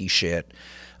it's stinky shit.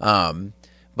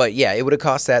 But yeah, it would have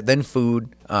cost that. Then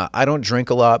food. I don't drink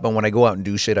a lot, but when I go out and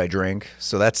do shit, I drink.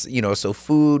 So that's so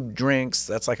food, drinks.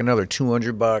 That's like another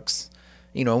 $200.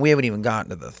 We haven't even gotten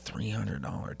to the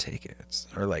 $300 tickets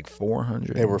or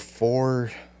 $400. They were $4.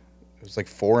 It was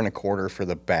 $4.25 for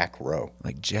the back row.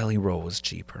 Jelly Roll was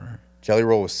cheaper. Jelly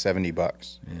Roll was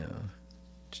 $70. Yeah.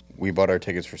 We bought our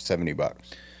tickets for $70.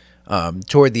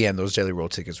 Toward the end, those Jelly Roll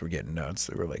tickets were getting nuts.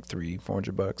 They were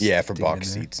 $300-$400. Yeah, for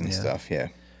box seats and stuff. Yeah.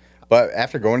 But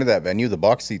after going to that venue, the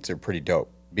box seats are pretty dope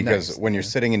because when you're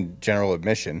sitting in general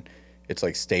admission, it's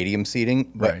like stadium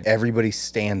seating, but everybody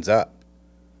stands up.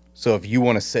 So if you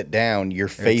want to sit down, your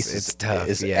face is tough,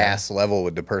 is ass level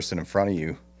with the person in front of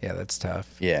you. Yeah, that's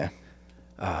tough. Yeah.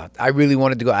 I really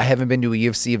wanted to go. I haven't been to a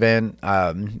UFC event.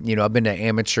 I've been to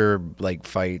amateur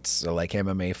fights,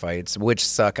 MMA fights, which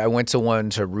suck. I went to one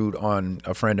to root on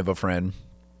a friend of a friend,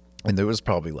 and there was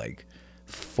probably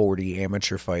 40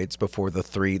 amateur fights before the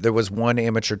 3. There was 1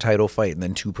 amateur title fight and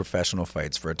then 2 professional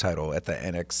fights for a title at the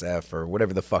NXF or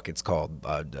whatever the fuck it's called.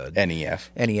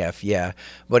 NEF. NEF, yeah.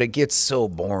 But it gets so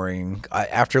boring.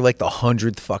 After like the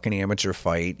 100th fucking amateur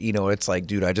fight, you know, it's like,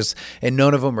 dude, and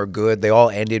none of them are good. They all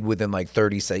ended within like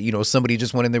 30 seconds. You know, somebody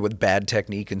just went in there with bad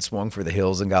technique and swung for the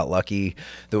hills and got lucky.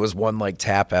 There was one like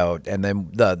tap out, and then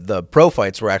the pro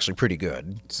fights were actually pretty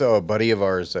good. So a buddy of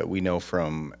ours that we know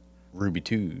from Ruby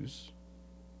 2s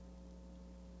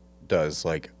does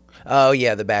like, oh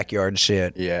yeah, the backyard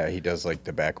shit. Yeah, he does like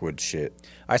the backwoods shit.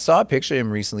 I saw a picture of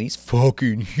him recently. He's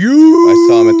fucking huge. I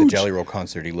saw him at the Jelly Roll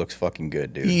concert. He looks fucking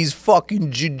good, dude. He's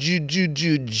fucking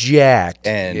jacked.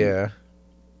 And yeah,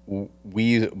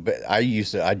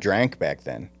 I drank back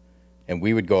then, and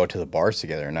we would go out to the bars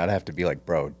together, and I'd have to be like,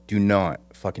 bro, do not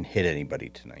fucking hit anybody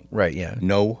tonight. Right, yeah.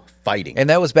 No fighting. And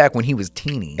that was back when he was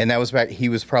teeny. And that was back, he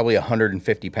was probably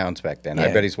 150 pounds back then. Yeah.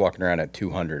 I bet he's walking around at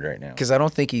 200 right now. Because I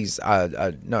don't think he's,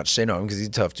 not shitting on him because he's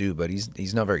a tough dude, but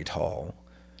he's not very tall.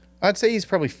 I'd say he's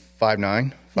probably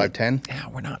 5'9", 5'10". Yeah,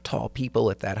 we're not tall people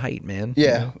at that height, man.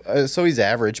 Yeah, so he's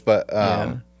average, but...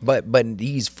 yeah. But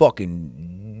he's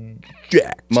fucking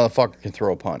jacked. Motherfucker can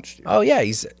throw a punch, dude. Oh, yeah,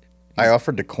 I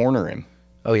offered to corner him.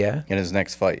 Oh, yeah? In his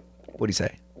next fight. What'd he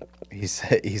say? He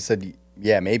said,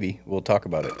 yeah, maybe. We'll talk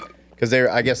about it. Because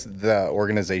I guess the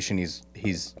organization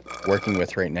he's working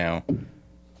with right now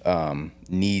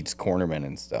needs cornermen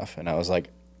and stuff. And I was like,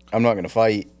 I'm not going to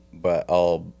fight, but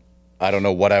I don't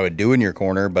know what I would do in your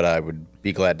corner, but I would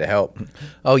be glad to help.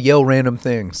 I'll yell random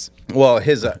things. Well,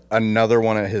 another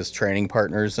one of his training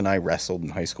partners and I wrestled in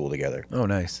high school together. Oh,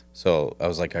 nice. So I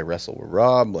was like, I wrestle with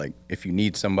Rob. Like, if you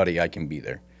need somebody, I can be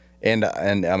there. And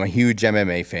I'm a huge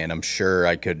MMA fan. I'm sure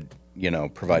I could,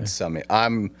 provide some.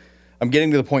 I'm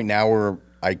getting to the point now where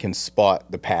I can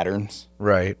spot the patterns.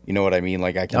 Right. You know what I mean?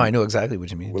 Like I can. No, I know exactly what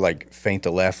you mean. Like feint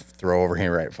the left, throw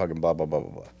overhand right, fucking blah blah blah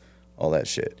blah blah, all that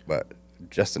shit. But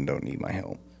Justin don't need my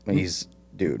help. He's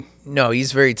dude. No,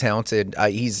 he's very talented.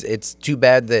 It's too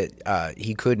bad that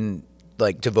he couldn't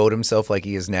devote himself like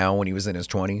he is now when he was in his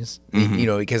 20s.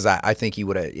 Mm-hmm. Because I think he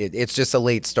would have. It's just a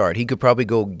late start. He could probably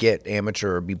go get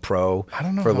amateur or be pro. I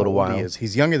don't know for a how little old while. he is.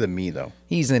 He's younger than me though.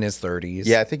 He's in his 30s.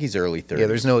 Yeah, I think he's early 30s. Yeah,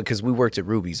 there's no because we worked at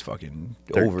Ruby's fucking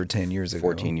over 10 years ago.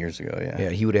 14 years ago. Yeah. Yeah,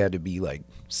 he would have had to be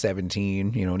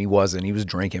 17. And he wasn't. He was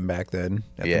drinking back then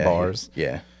at the bars.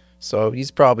 Yeah. So he's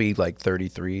probably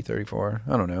 33, 34.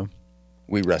 I don't know.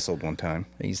 We wrestled one time.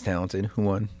 He's talented. Who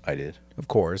won? I did. Of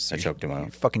course. I choked him out.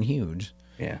 You're fucking huge.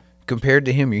 Yeah. Compared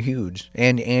to him, you're huge.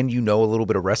 And you know a little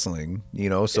bit of wrestling,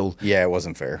 so... Yeah, it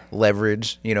wasn't fair.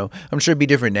 Leverage, I'm sure it'd be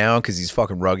different now because he's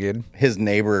fucking rugged. His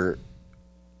neighbor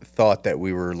thought that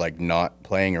we were, not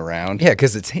playing around. Yeah,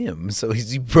 because it's him, so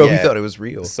he probably thought it was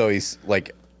real. So he's,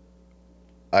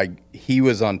 he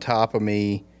was on top of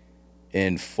me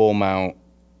in full mount,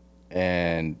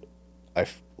 and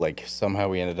somehow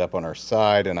we ended up on our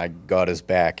side, and I got his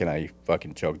back, and I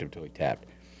fucking choked him till he tapped.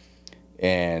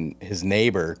 And his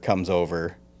neighbor comes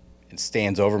over and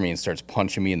stands over me and starts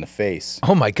punching me in the face.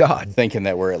 Oh, my God. Thinking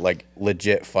that we're at,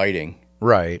 legit fighting.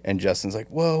 Right. And Justin's like,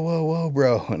 whoa, whoa, whoa,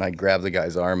 bro. And I grabbed the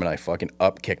guy's arm, and I fucking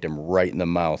up-kicked him right in the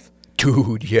mouth.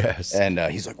 Dude, yes. And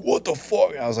he's like, what the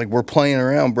fuck? I was like, we're playing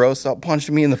around, bro. Stop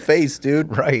punching me in the face,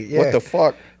 dude. Right, yeah. What the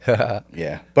fuck?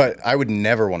 Yeah. But I would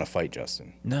never want to fight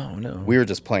Justin. No. We were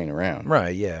just playing around.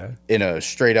 Right, yeah. In a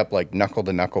straight-up,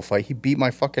 knuckle-to-knuckle fight, he beat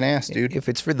my fucking ass, dude. If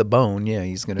it's for the bone, yeah,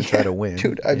 he's going to try to win.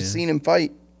 Dude, I've seen him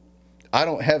fight. I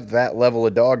don't have that level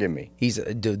of dog in me.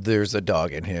 There's a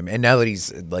dog in him. And now that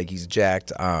he's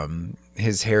jacked,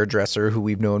 his hairdresser, who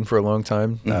we've known for a long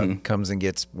time, comes and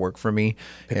gets work for me.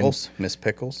 Pickles? Miss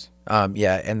Pickles?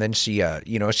 Yeah, and then she,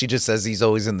 she just says he's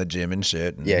always in the gym and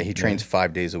shit. And, yeah, he trains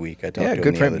 5 days a week. I talked to him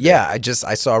good for him. the other Yeah, day.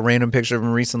 I saw a random picture of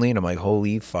him recently, and I'm like,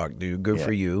 holy fuck, dude, good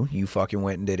for you. You fucking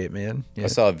went and did it, man. Yeah. I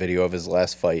saw a video of his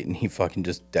last fight, and he fucking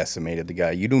just decimated the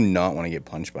guy. You do not want to get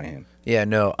punched by him. Yeah,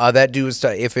 no, that dude was,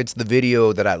 if it's the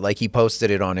video that he posted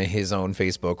it on his own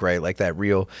Facebook, right? Like that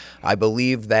reel, I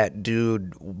believe that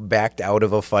dude backed out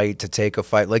of a fight to take a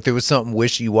fight. There was something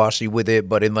wishy-washy with it,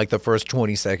 but in the first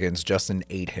 20 seconds, Justin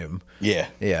ate him. Yeah.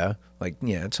 Yeah.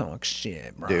 Talk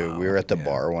shit, bro. Dude, we were at the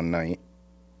bar one night,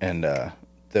 and there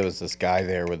was this guy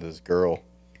there with his girl,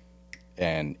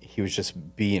 and he was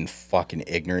just being fucking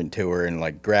ignorant to her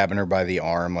and grabbing her by the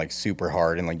arm super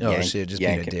hard and just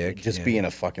being a dick. Just being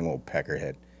a fucking little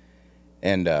peckerhead.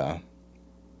 And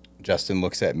Justin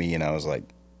looks at me and I was like,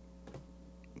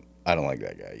 I don't like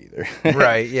that guy either.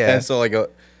 Right, yeah. And so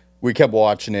we kept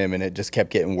watching him and it just kept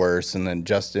getting worse. And then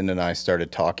Justin and I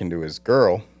started talking to his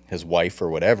girl, his wife or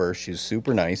whatever. She's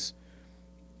super nice.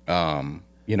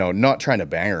 you know, not trying to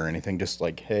bang her or anything, just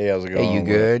like, hey, how's it going? Hey, you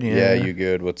good? Yeah, you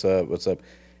good? What's up? What's up?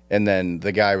 And then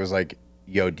the guy was like,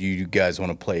 yo, do you guys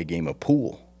want to play a game of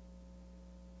pool?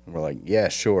 And we're like, yeah,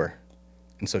 sure.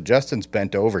 And so Justin's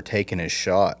bent over taking his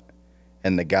shot,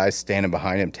 and the guy's standing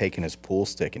behind him taking his pool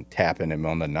stick and tapping him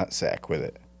on the nutsack with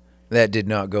it. That did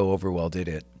not go over well, did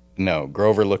it? No,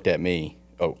 Grover looked at me.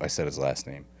 Oh, I said his last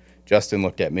name. Justin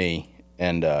looked at me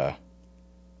and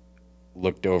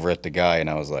looked over at the guy, and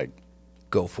I was like,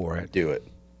 go for it. Do it.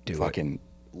 Do fucking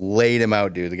laid him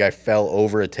out, dude. The guy fell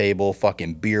over a table,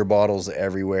 fucking beer bottles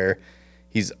everywhere.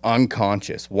 He's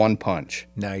unconscious. One punch.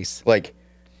 Nice. Like,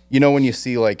 you know when you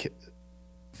see, like,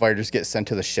 fighters get sent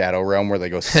to the shadow realm where they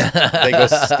go stiff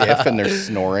and they're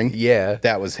snoring? Yeah.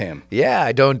 That was him. Yeah,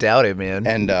 I don't doubt it, man.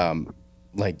 And,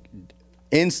 like,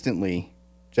 instantly,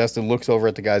 Justin looks over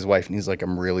at the guy's wife, and he's like,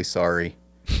 I'm really sorry.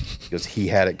 He goes, he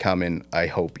had it coming. I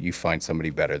hope you find somebody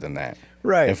better than that.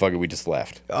 Right. And fucking we just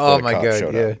left. Oh, my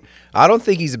God, yeah. I don't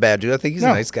think he's a bad dude. I think he's a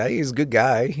nice guy. He's a good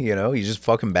guy. You know, he's just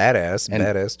fucking badass. And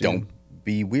badass dude. Don't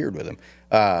be weird with him.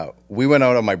 We went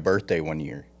out on my birthday one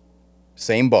year.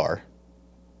 Same bar.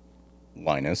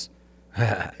 Linus.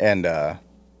 And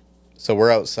so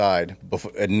we're outside.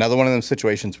 Another one of them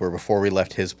situations where before we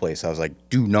left his place, I was like,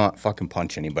 do not fucking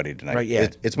punch anybody tonight. Right, yeah.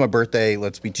 It's my birthday.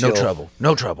 Let's be chill. No trouble.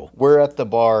 No trouble. We're at the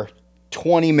bar.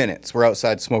 20 minutes. We're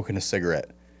outside smoking a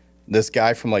cigarette. This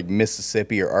guy from like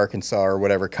Mississippi or Arkansas or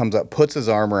whatever comes up, puts his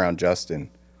arm around Justin.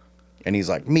 And he's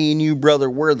like, me and you, brother,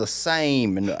 we're the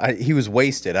same. And he was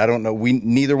wasted. I don't know.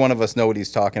 Neither one of us know what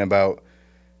he's talking about.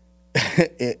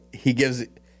 He gives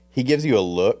you a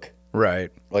look. Right.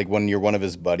 Like when you're one of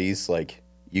his buddies, like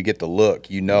you get the look,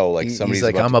 you know, like somebody's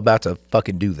he's like, I'm about to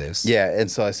fucking do this. Yeah. And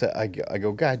so I said, I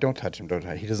go, guy, don't touch him. Don't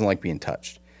touch him. He doesn't like being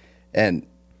touched. And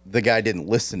the guy didn't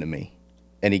listen to me.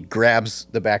 And he grabs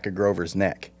the back of Grover's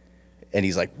neck. And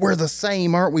he's like, we're the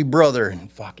same, aren't we, brother?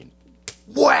 And fucking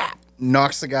whap,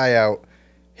 knocks the guy out,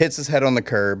 hits his head on the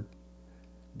curb.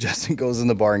 Justin goes in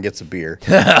the bar and gets a beer.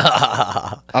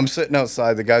 I'm sitting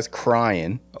outside. The guy's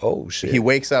crying. Oh, shit. He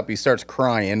wakes up. He starts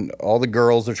crying. All the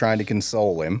girls are trying to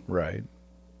console him. Right.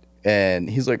 And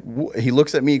he's like, he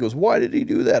looks at me. He goes, why did he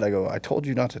do that? I go, I told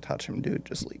you not to touch him, dude.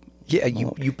 Just leave him. Yeah,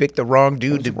 you picked the wrong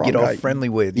dude to get all friendly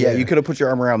with. Yeah, you could have put your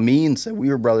arm around me and said we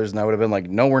were brothers, and I would have been like,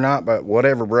 no, we're not, but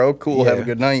whatever, bro. Cool, have a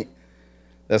good night.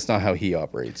 That's not how he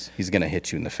operates. He's going to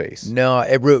hit you in the face. No,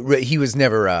 he was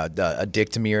never a dick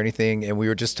to me or anything. And we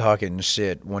were just talking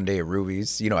shit one day at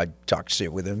Ruby's. You know, I talked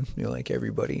shit with him, you know, like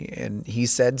everybody. And he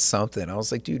said something. I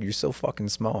was like, dude, you're so fucking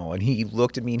small. And he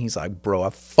looked at me and he's like, bro, I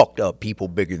fucked up people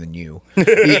bigger than you.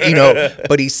 You know,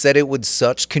 but he said it with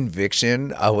such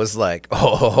conviction. I was like,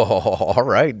 oh, all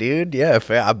right, dude. Yeah,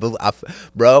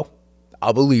 bro,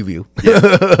 I'll believe you.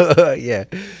 Yeah. Yeah.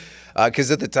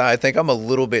 Because at the time, I think I'm a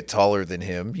little bit taller than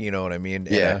him. You know what I mean?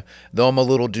 Yeah. And, though I'm a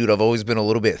little dude, I've always been a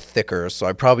little bit thicker. So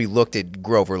I probably looked at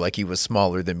Grover like he was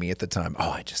smaller than me at the time.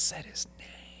 Oh, I just said his name.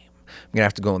 I'm going to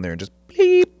have to go in there and just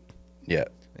bleep. Yeah.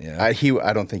 Yeah.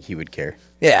 I don't think he would care.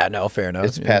 Yeah, no, fair enough.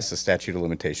 It's past the statute of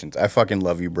limitations. I fucking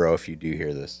love you, bro, if you do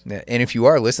hear this. Yeah, and if you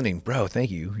are listening, bro, thank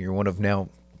you. You're one of now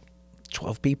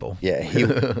 12 people. Yeah,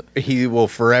 he will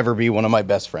forever be one of my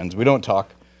best friends. We don't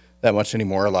talk that much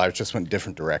anymore. Our lives just went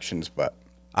different directions, but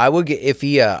I would get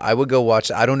I would go watch.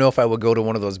 I don't know if I would go to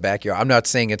one of those backyard. I'm not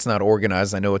saying it's not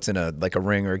organized. I know it's in a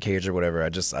ring or a cage or whatever.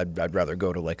 I'd rather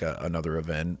go to like another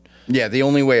event. Yeah, the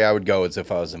only way I would go is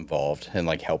if I was involved and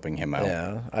like helping him out.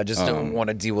 Yeah, I just don't want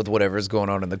to deal with whatever's going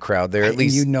on in the crowd there. At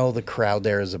least you know the crowd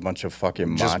there is a bunch of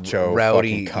fucking macho,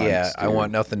 rowdy. fucking cunts, yeah, dude. I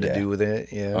want nothing to do with it.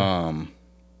 Yeah.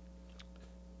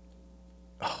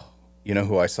 You know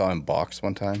who I saw in box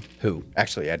one time? Who?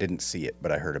 Actually, I didn't see it,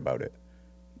 but I heard about it.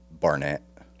 Barnett.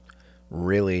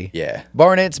 Really? Yeah.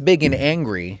 Barnett's big and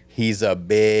angry. He's a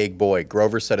big boy.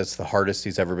 Grover said it's the hardest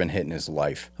he's ever been hit in his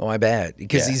life. Oh, I bet.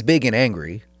 Because he's big and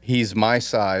angry. He's my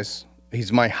size.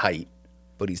 He's my height.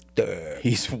 But he's thick.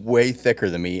 He's way thicker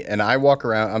than me. And I walk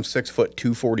around, I'm 6 foot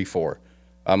 244.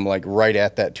 I'm like right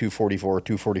at that 244,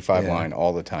 245 line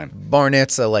all the time.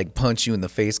 Barnett's a like punch you in the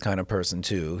face kind of person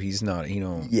too. He's not,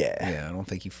 Yeah, I don't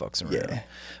think he fucks around. Yeah.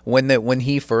 When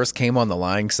he first came on the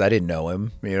line, because I didn't know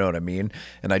him, you know what I mean,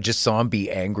 and I just saw him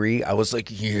be angry, I was like,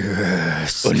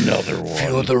 yes, another one.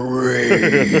 Feel the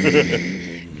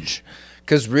rage.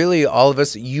 Because really, all of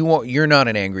us, you're not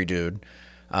an angry dude.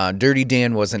 Dirty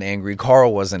Dan wasn't angry.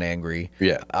 Carl wasn't angry.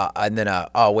 Yeah. And then,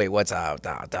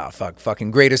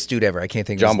 fucking greatest dude ever. I can't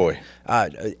think of John his Boy.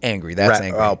 Angry. That's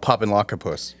angry. Oh, Poppin'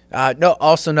 Lockapus. No,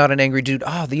 also not an angry dude.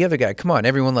 Oh, the other guy. Come on,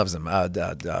 everyone loves him.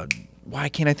 Why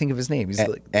can't I think of his name? He's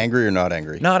like, angry or not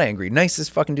angry? Not angry.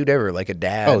 Nicest fucking dude ever. Like a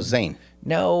dad. Oh, Zane.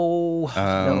 No.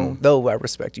 No. Though I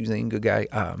respect you, Zane. Good guy.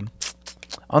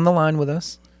 On the line with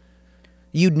us.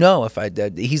 You'd know if I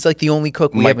did. He's like the only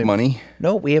cook we haven't. Money?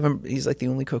 No, we haven't. He's like the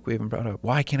only cook we haven't brought up.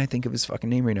 Why can't I think of his fucking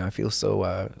name right now? I feel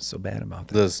so bad about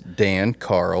that. There's Dan,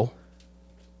 Carl,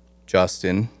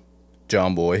 Justin,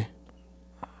 John Boy.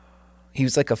 He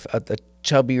was like a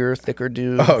chubbier, thicker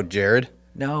dude. Oh, Jared.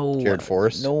 No. Jared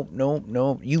Forrest.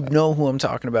 No. You know who I'm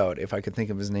talking about if I could think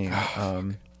of his name.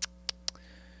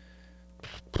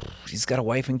 He's got a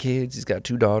wife and kids. He's got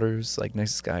 2 daughters. Like,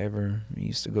 nicest guy ever. He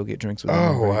used to go get drinks with him.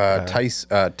 Oh,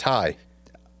 Ty.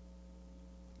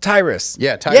 Tyrus.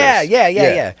 Yeah, Tyrus.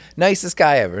 Yeah. Nicest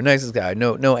guy ever. Nicest guy.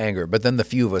 No anger. But then the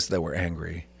few of us that were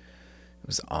angry. It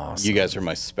was awesome. You guys are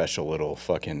my special little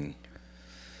fucking...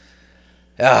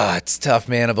 It's tough,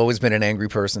 man. I've always been an angry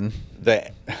person.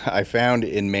 That I found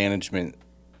in management,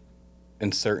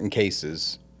 in certain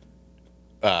cases,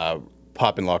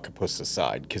 popping Locopus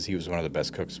aside, because he was one of the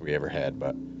best cooks we ever had.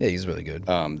 But yeah, he's really good.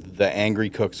 The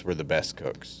angry cooks were the best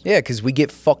cooks. Yeah, because we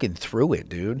get fucking through it,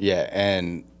 dude. Yeah,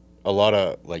 and a lot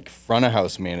of like front of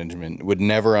house management would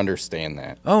never understand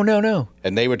that. Oh no.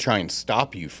 And they would try and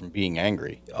stop you from being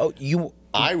angry. Oh,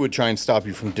 I would try and stop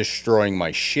you from destroying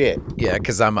my shit. Yeah,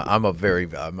 because I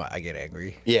get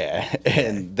angry. Yeah,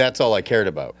 and that's all I cared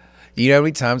about. You know how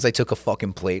many times I took a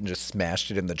fucking plate and just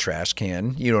smashed it in the trash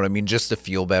can? You know what I mean? Just to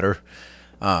feel better.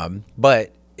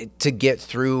 But to get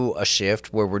through a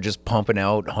shift where we're just pumping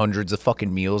out hundreds of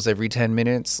fucking meals every 10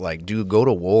 minutes, like, dude, go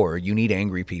to war. You need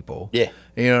angry people. Yeah.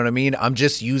 You know what I mean? I'm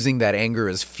just using that anger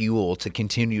as fuel to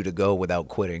continue to go without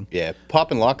quitting. Yeah,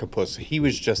 Poppin' Locopus, he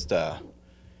was just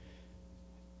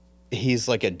he's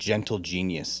like a gentle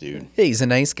genius, dude. Yeah, he's a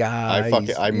nice guy.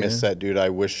 I miss that dude. I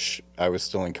wish I was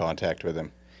still in contact with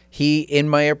him. He, in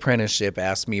my apprenticeship,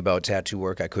 asked me about tattoo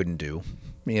work I couldn't do.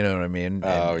 You know what I mean?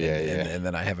 And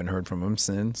then I haven't heard from him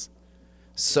since.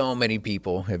 So many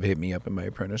people have hit me up in my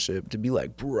apprenticeship to be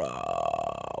like, bro.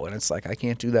 And it's like, I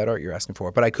can't do that art you're asking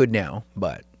for. But I could now.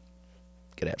 But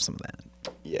could have some of that.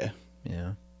 Yeah.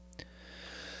 Yeah.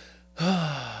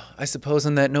 I suppose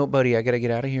on that note, buddy, I got to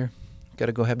get out of here. Got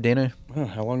to go have dinner. Oh,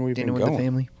 how long have we been Dinner with going? the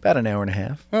family. About an hour and a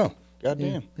half. Oh,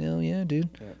 goddamn. Yeah. Hell yeah, dude.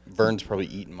 Yeah. Vern's probably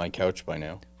eating my couch by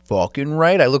now. Fucking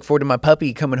right. I look forward to my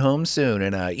puppy coming home soon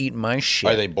and eating my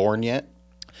shit. Are they born yet?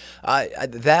 They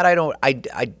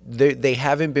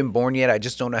haven't been born yet. I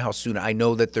just don't know how soon. I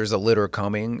know that there's a litter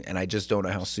coming, and I just don't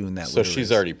know how soon that litter is. So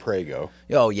she's already prego.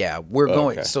 Oh yeah, we're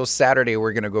going. Okay. So Saturday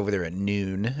we're gonna go over there at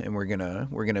noon, and we're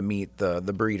gonna meet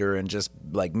the breeder and just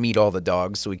like meet all the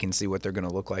dogs so we can see what they're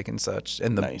gonna look like and such.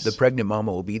 And the pregnant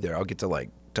mama will be there. I'll get to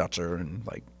like touch her and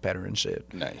like pet her and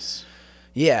shit. Nice.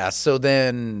 Yeah. So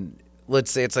then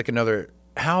let's say it's like another.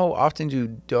 How often do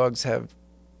dogs have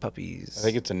puppies? I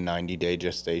think it's a 90-day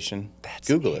gestation.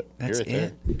 Google it. That's You're right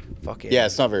it. there. Fuck it. Yeah,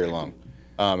 it's not very long.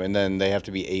 And then they have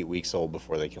to be 8 weeks old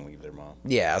before they can leave their mom.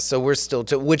 Yeah, so we're still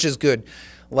which is good.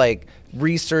 Like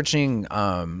researching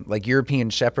like European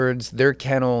Shepherds, their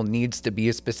kennel needs to be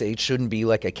a specific. It shouldn't be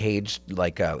like a cage.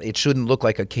 It shouldn't look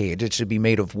like a cage. It should be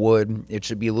made of wood. It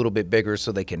should be a little bit bigger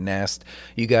so they can nest.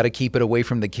 You got to keep it away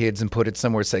from the kids and put it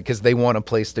somewhere safe because they want a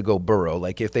place to go burrow.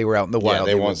 Like if they were out in the wild,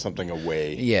 they want something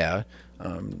away. Yeah.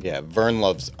 Yeah, Vern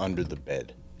loves under the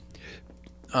bed.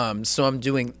 So I'm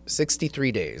doing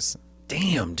 63 days.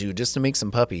 Damn, dude, just to make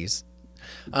some puppies.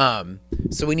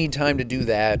 So we need time to do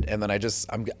that, and then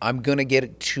I'm gonna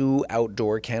get 2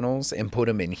 outdoor kennels and put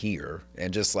them in here,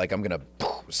 and just like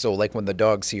so like when the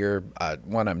dog's here,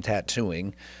 one I'm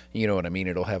tattooing, you know what I mean?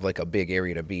 It'll have like a big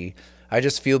area to be. I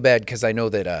just feel bad because I know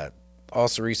that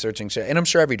also researching shit, and I'm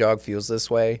sure every dog feels this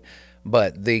way.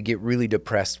 But they get really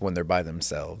depressed when they're by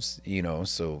themselves, you know.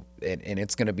 So and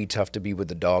it's gonna be tough to be with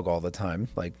the dog all the time,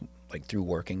 like through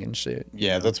working and shit.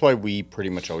 Yeah, that's why we pretty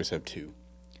much always have 2.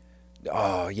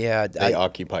 Oh yeah, they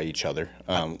occupy each other.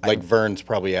 Vern's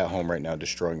probably at home right now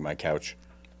destroying my couch.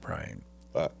 Right.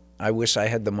 But I wish I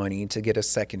had the money to get a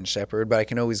second shepherd, but I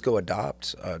can always go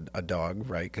adopt a dog,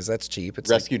 right? Because that's cheap. It's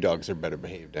rescue dogs are better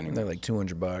behaved anyway. They're like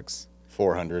 $200.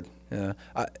 400. Yeah.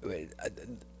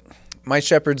 My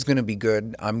shepherd's gonna be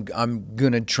good. I'm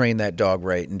gonna train that dog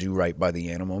right and do right by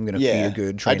the animal. I'm gonna feed it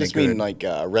good, train it good. I just mean like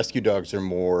rescue dogs are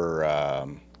more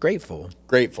grateful.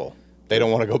 They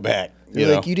don't want to go back.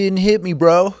 You're like, you didn't hit me,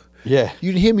 bro. Yeah.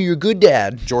 You didn't hit me. You're a good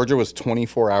dad. Georgia was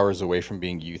 24 hours away from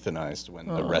being euthanized when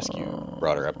the rescue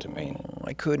brought her up to Maine.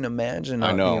 I couldn't imagine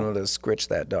I know. being able to scritch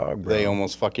that dog, bro. They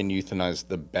almost fucking euthanized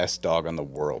the best dog on the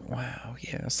world. Wow,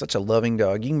 yeah. Such a loving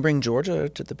dog. You can bring Georgia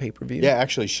to the pay-per-view. Yeah,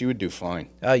 actually, she would do fine.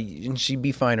 And she'd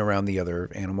be fine around the other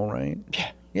animal, right?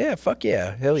 Yeah. Yeah, fuck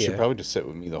yeah. Hell You yeah. should probably just sit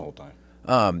with me the whole time.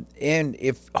 And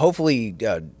if hopefully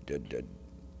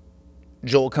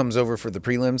Joel comes over for the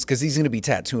prelims, because he's going to be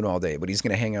tattooing all day, but he's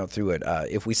going to hang out through it.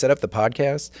 If we set up the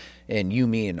podcast and you,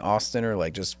 me, and Austin are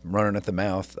like just running at the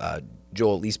mouth,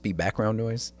 Joel at least be background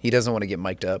noise. He doesn't want to get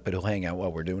mic'd up, but he'll hang out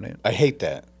while we're doing it. I hate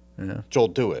that. Yeah. Joel,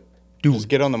 do it. Just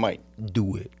get on the mic.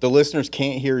 Do it. The listeners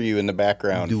can't hear you in the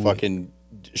background fucking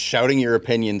shouting your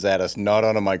opinions at us, not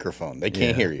on a microphone. They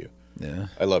can't hear you. Yeah.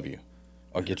 I love you.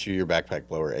 I'll get you your backpack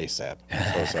blower ASAP.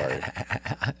 I'm so sorry.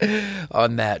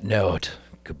 On that note,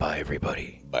 goodbye,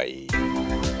 everybody. Bye.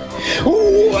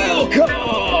 Welcome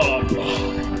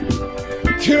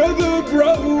to the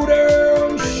Bro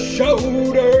Down Showdown.